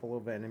last couple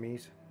of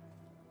enemies.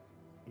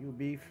 You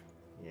beef?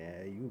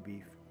 Yeah, you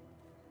beef.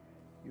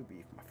 You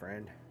beef, my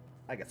friend.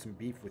 I got some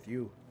beef with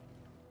you.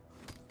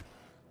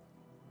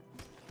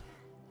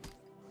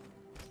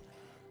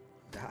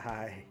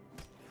 Die.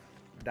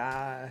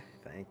 Die.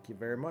 Thank you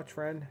very much,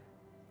 friend.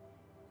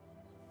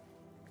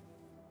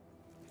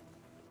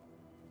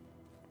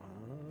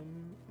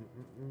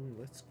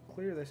 Let's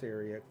clear this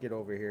area. Get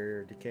over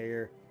here,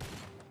 Decayer.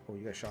 Oh,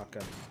 you got a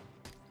shotgun.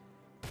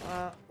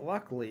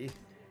 Luckily,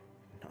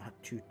 not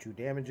too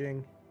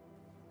damaging.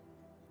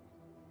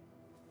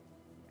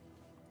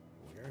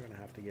 We're gonna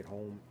have to get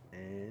home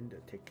and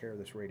take care of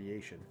this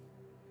radiation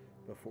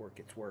before it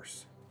gets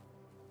worse.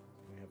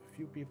 We have a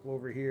few people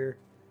over here.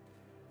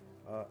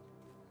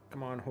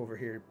 Come on over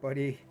here,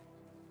 buddy.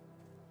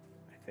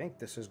 I think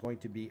this is going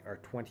to be our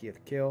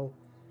 20th kill.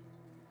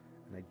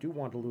 And I do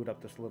want to loot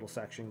up this little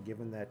section,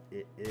 given that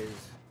it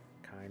is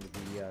kind of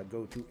the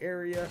go-to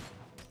area.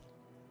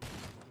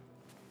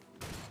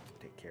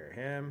 Take care of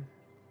him.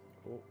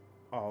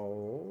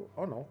 Oh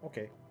no,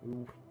 okay.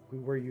 We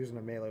were using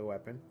a melee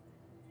weapon.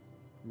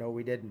 No,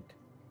 we didn't.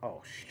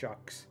 Oh,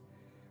 shucks.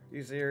 Are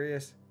you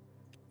serious?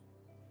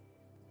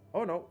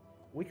 Oh no,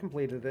 we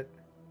completed it.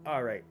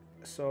 Alright,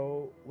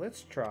 so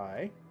let's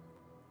try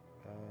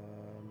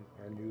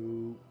our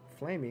new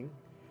flaming.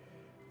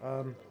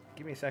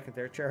 Give me a second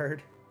there,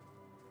 Chard.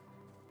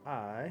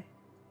 I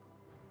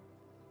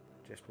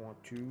just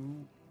want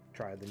to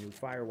try the new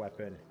fire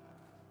weapon.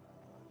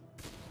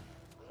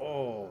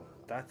 Oh,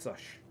 that's a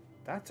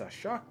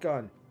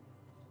shotgun.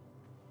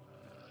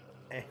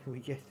 And we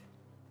get...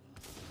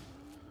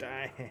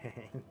 Dang.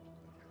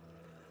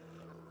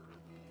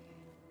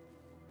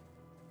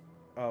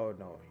 Oh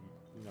no,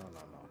 no.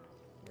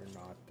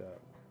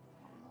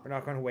 We're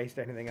not going to waste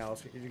anything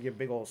else. You get a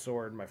big old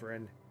sword, my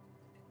friend.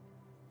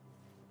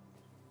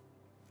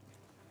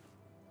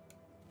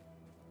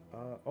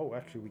 Oh,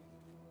 actually,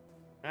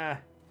 I'll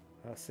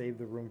save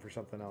the room for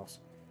something else.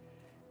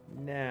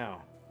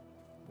 Now,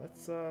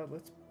 let's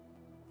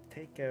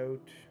take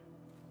out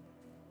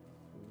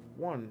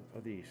one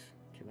of these.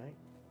 Can I?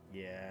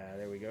 Yeah,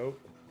 there we go.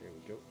 There we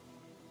go.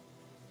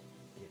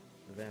 Get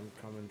them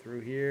coming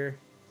through here.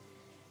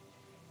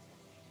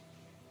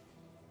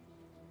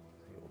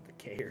 The old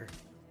decayer.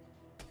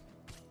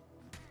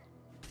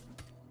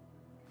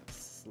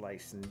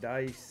 Slice and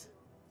dice.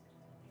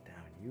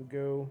 Down you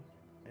go.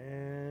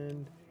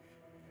 And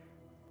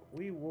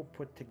we will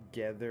put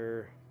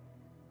together...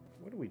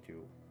 What do we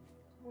do?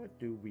 What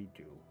do we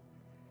do?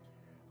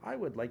 I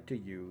would like to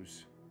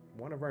use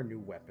one of our new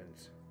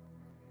weapons.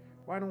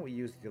 Why don't we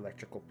use the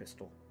electrical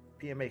pistol?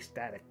 PMA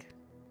static.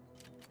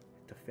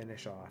 To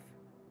finish off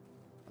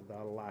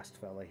the last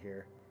fella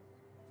here.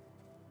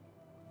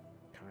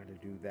 Kind of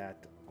do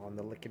that on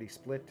the lickety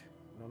split.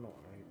 No.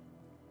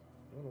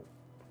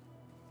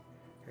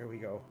 Here we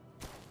go.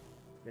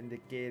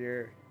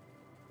 Vindicator.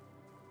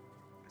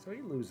 So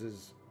he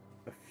loses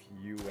a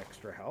few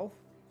extra health.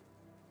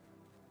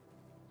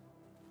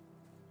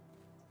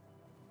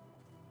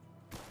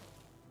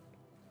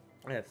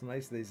 Yeah, it's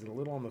nice that he's a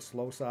little on the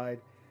slow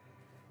side,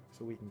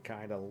 so we can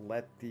kind of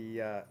let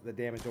the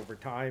damage over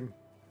time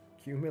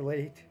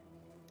accumulate.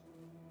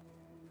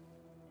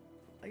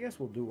 I guess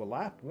we'll do a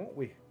lap, won't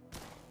we?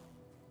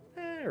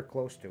 Or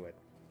close to it.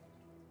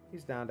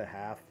 He's down to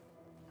half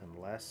and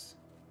less.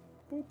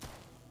 Boop.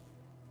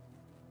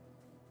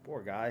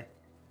 Poor guy.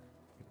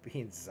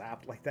 Being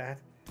zapped like that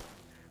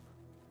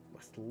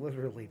must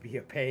literally be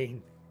a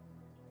pain.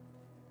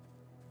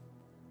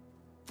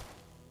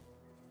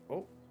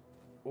 Oh.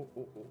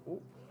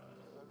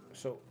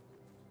 So,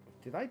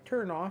 did I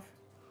turn off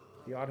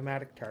the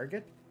automatic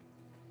target?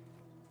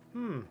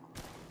 Alright,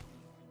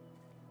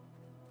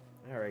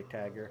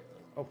 Tagger.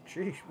 Oh,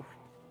 jeez.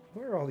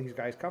 Where are all these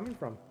guys coming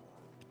from?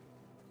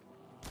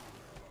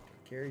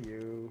 Take care of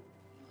you.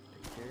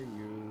 Take care of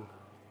you.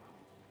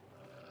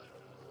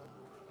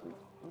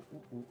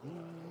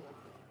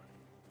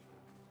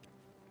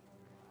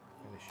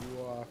 Finish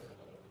you off.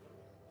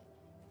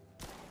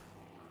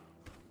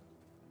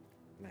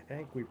 And I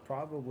think we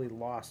probably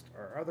lost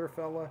our other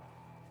fella.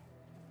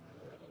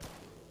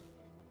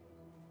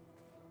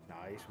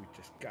 Nice, we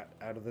just got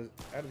out of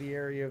the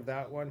area of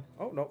that one.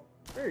 Oh no,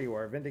 there you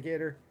are,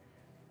 Vindicator.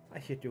 How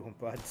you doing,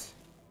 buds?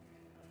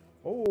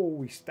 Oh,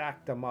 we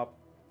stacked them up.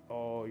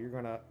 Oh, you're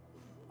gonna...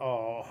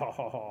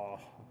 Oh,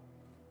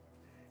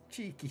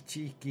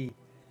 cheeky.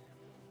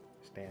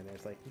 Stand there,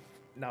 it's like,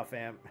 no,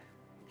 fam,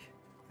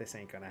 this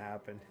ain't gonna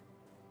happen.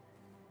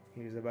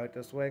 He was about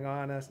to swing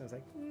on us, and it's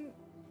like,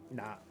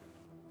 nah.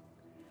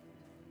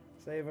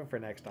 Save him for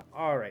next time.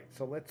 Alright,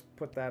 so let's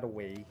put that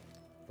away.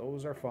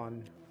 Those are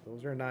fun.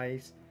 Those are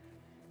nice.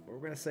 We're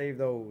going to save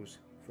those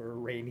for a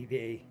rainy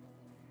day.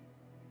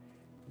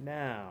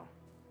 Now,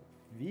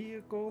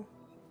 vehicle.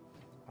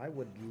 I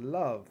would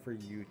love for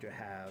you to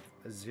have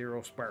a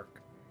 0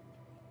 spark.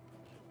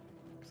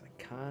 Because I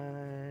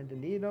kind of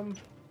need them.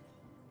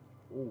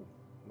 Oh,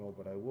 no,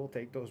 but I will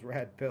take those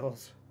rad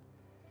pills.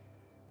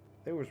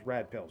 There was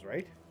rad pills,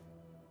 right?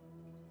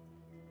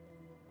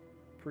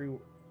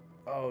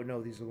 Oh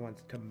no, these are the ones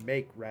to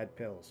make rad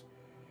pills.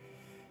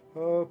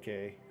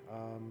 Okay,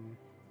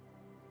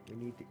 we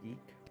need to eat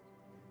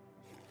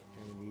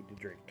and we need to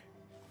drink.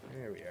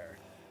 There we are.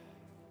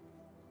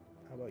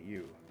 How about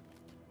you?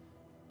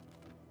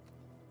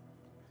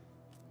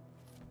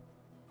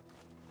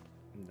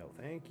 No,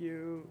 thank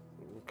you.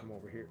 We'll come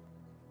over here.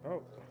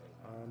 Oh,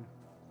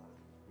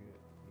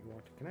 you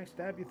want to? Can I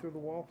stab you through the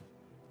wall?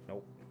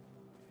 Nope.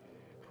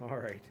 All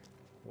right,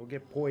 we'll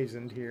get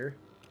poisoned here.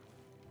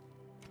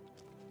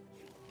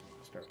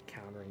 Start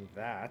countering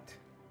that.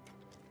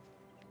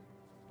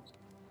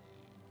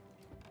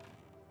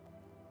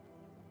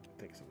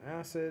 Take some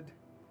acid.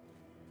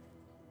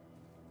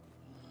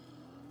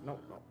 No.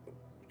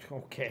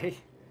 Okay.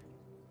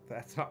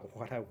 That's not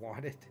what I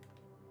wanted.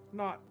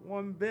 Not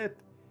one bit.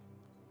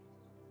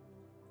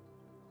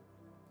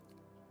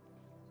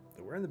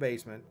 So we're in the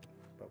basement,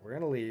 but we're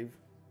going to leave.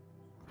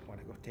 I want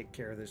to go take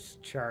care of this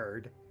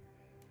chard.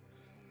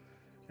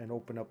 And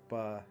open up,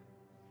 I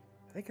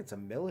think it's a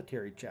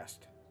military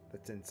chest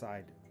that's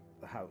inside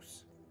the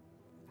house.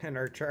 And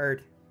our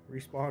chard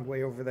respawned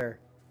way over there.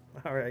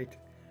 Alright.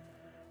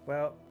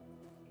 Well,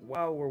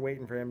 while we're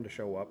waiting for him to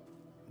show up,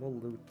 we'll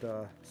loot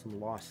some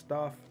lost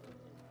stuff.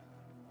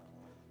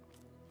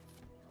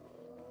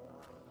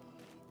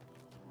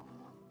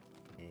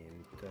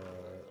 And,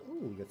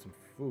 ooh, we got some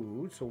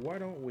food. So why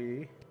don't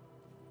we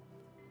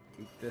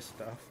eat this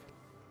stuff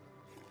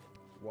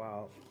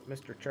while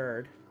Mr.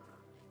 Chard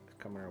is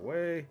coming our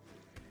way.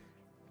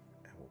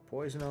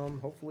 Poison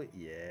them, hopefully.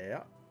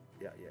 Yeah.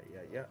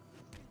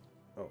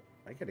 Oh,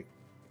 I gotta,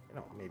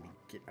 maybe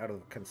get out of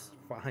the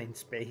confined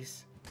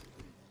space.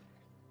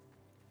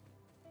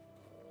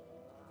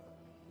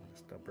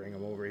 Just bring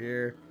them over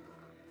here.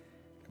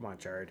 Come on,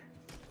 Chard.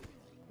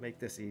 Make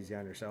this easy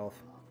on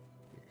yourself.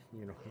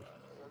 There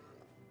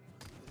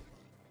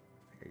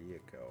you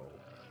go.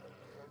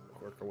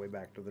 Work our way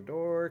back to the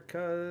door,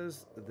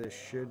 because this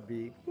should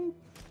be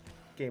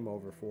game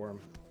over for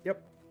him.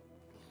 Yep.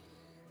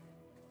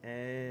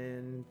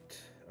 And,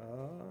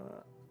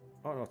 oh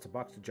no, it's a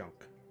box of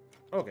junk.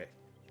 Okay.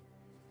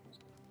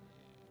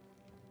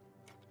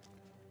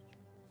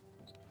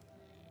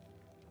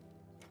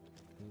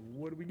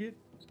 What do we get?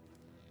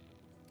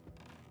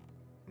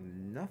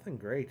 Nothing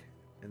great.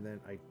 And then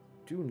I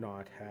do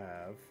not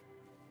have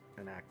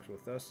an axe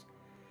with us.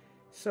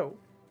 So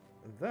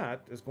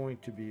that is going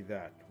to be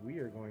that. We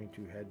are going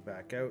to head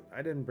back out.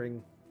 I didn't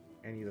bring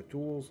any of the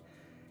tools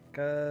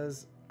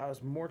because I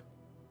was more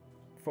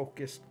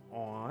focused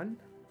on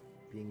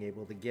being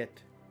able to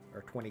get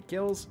our 20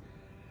 kills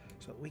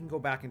so we can go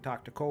back and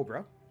talk to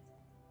Cobra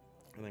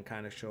and then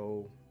kind of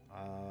show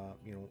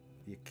you know,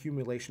 the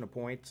accumulation of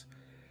points,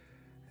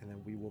 and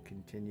then we will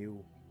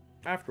continue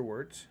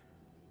afterwards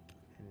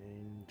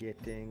and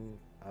getting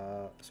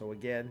so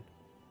again,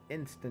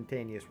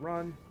 instantaneous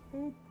run.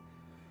 Boop.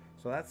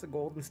 So that's the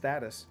golden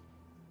status.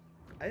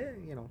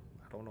 You know,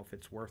 I don't know if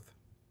it's worth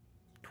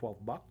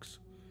 12 bucks,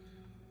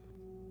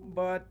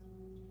 but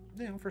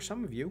you know, for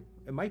some of you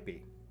it might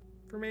be.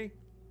 For me,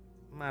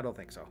 I don't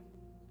think so.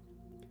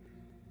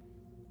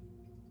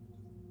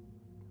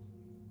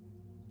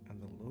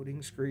 And the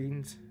loading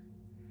screens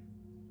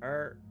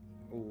are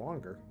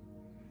longer,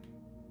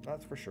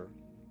 that's for sure.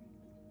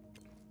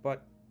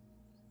 But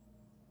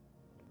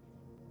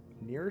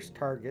nearest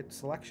target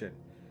selection,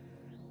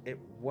 it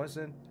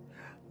wasn't.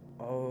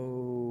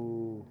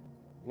 Oh,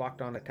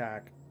 locked on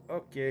attack.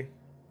 Okay.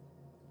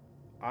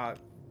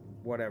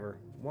 Whatever.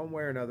 One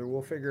way or another,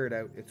 we'll figure it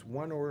out. It's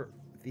one or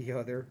the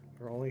other.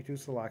 There are only two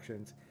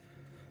selections.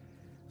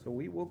 So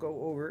we will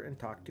go over and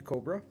talk to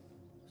Cobra.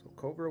 So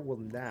Cobra will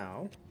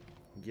now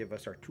give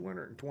us our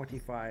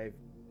 225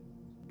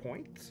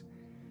 points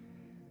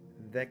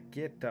that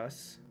get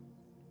us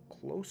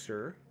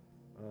closer.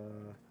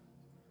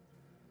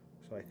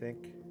 So I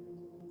think,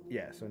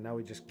 yeah, so now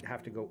we just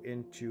have to go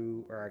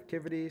into our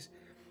activities,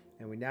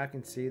 and we now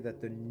can see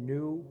that the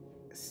new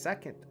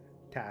second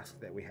task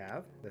that we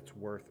have that's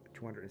worth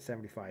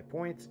 275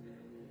 points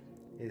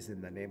is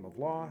in the name of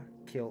law.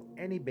 Kill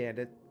any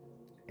bandit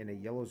in a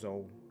yellow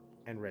zone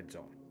and red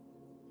zone.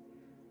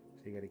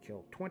 So you got to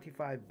kill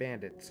 25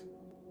 bandits.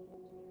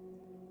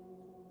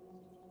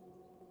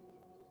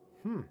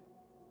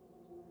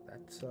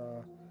 That's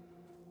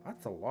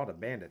a lot of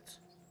bandits,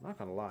 not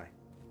gonna lie.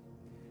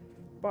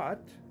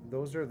 But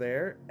those are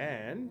there,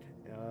 and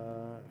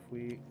if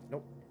we,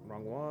 nope,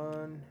 wrong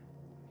one.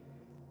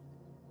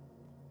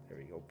 There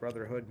we go,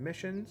 Brotherhood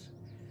missions.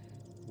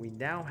 We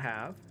now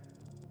have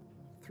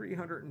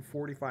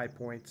 345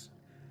 points.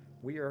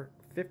 We are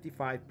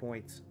 55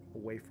 points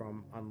away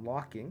from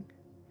unlocking.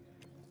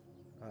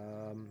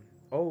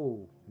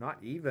 Oh,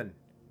 not even.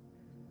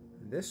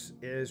 This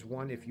is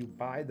one if you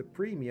buy the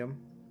premium.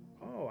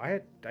 Oh,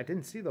 I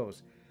didn't see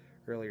those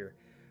earlier.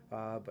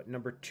 But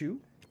number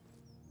 2,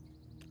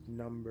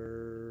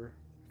 number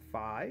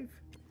 5,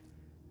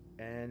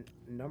 and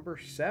number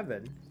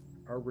 7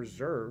 are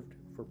reserved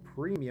for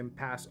premium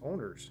pass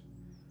owners.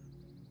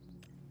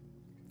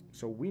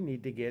 So we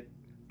need to get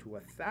to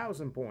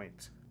 1,000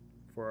 points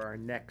for our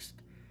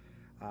next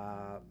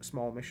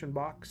small mission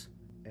box,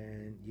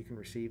 and you can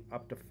receive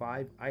up to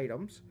 5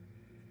 items,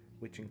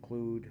 which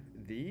include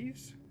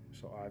these.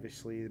 So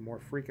obviously the more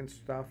frequent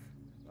stuff,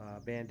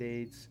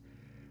 band-aids,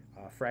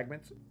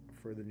 fragments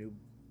for the new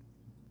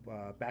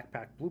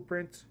backpack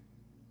blueprints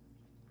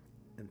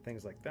and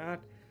things like that.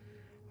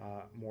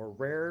 More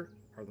rare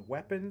are the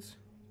weapons,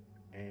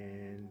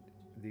 and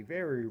the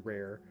very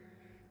rare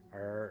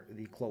are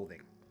the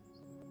clothing.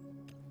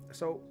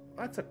 So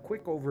that's a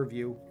quick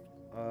overview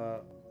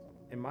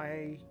in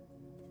my,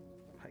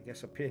 I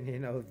guess,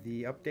 opinion of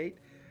the update.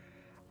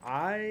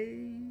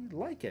 I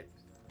like it.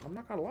 I'm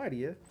not gonna lie to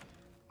you.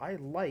 I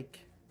like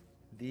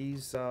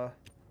these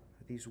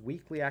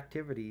weekly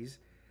activities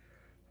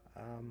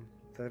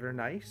that are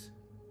nice.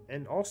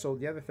 And also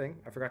the other thing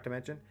I forgot to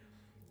mention,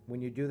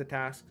 when you do the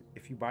task,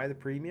 if you buy the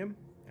premium,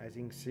 as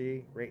you can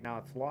see right now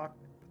it's locked,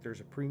 but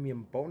there's a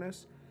premium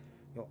bonus,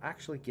 you'll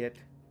actually get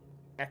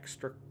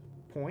extra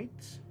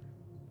points.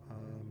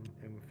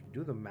 And if you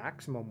do the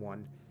maximum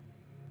one,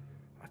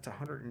 that's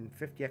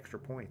 150 extra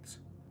points.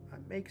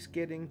 That makes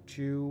getting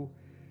to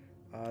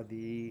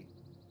the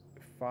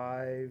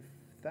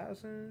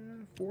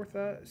 5,000,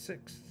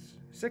 4,000,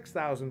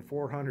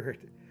 6,400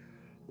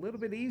 a little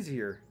bit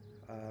easier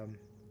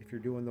if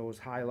you're doing those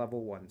high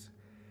level ones.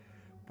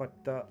 But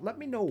let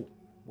me know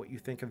what you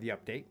think of the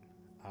update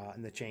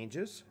and the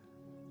changes.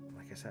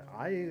 Like I said,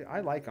 I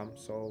like them,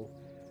 so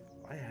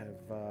I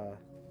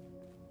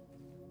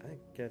think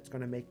it's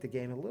going to make the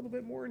game a little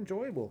bit more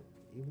enjoyable,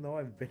 even though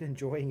I've been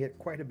enjoying it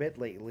quite a bit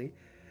lately.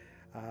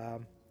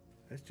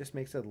 This just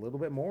makes it a little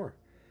bit more.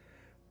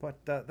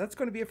 But that's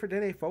going to be it for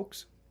today,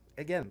 folks.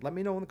 Again, let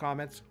me know in the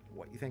comments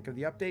what you think of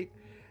the update.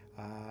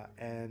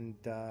 And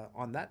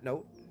on that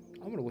note,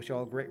 I'm going to wish you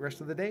all a great rest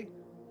of the day,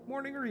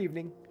 morning or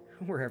evening,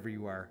 wherever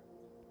you are.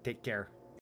 Take care.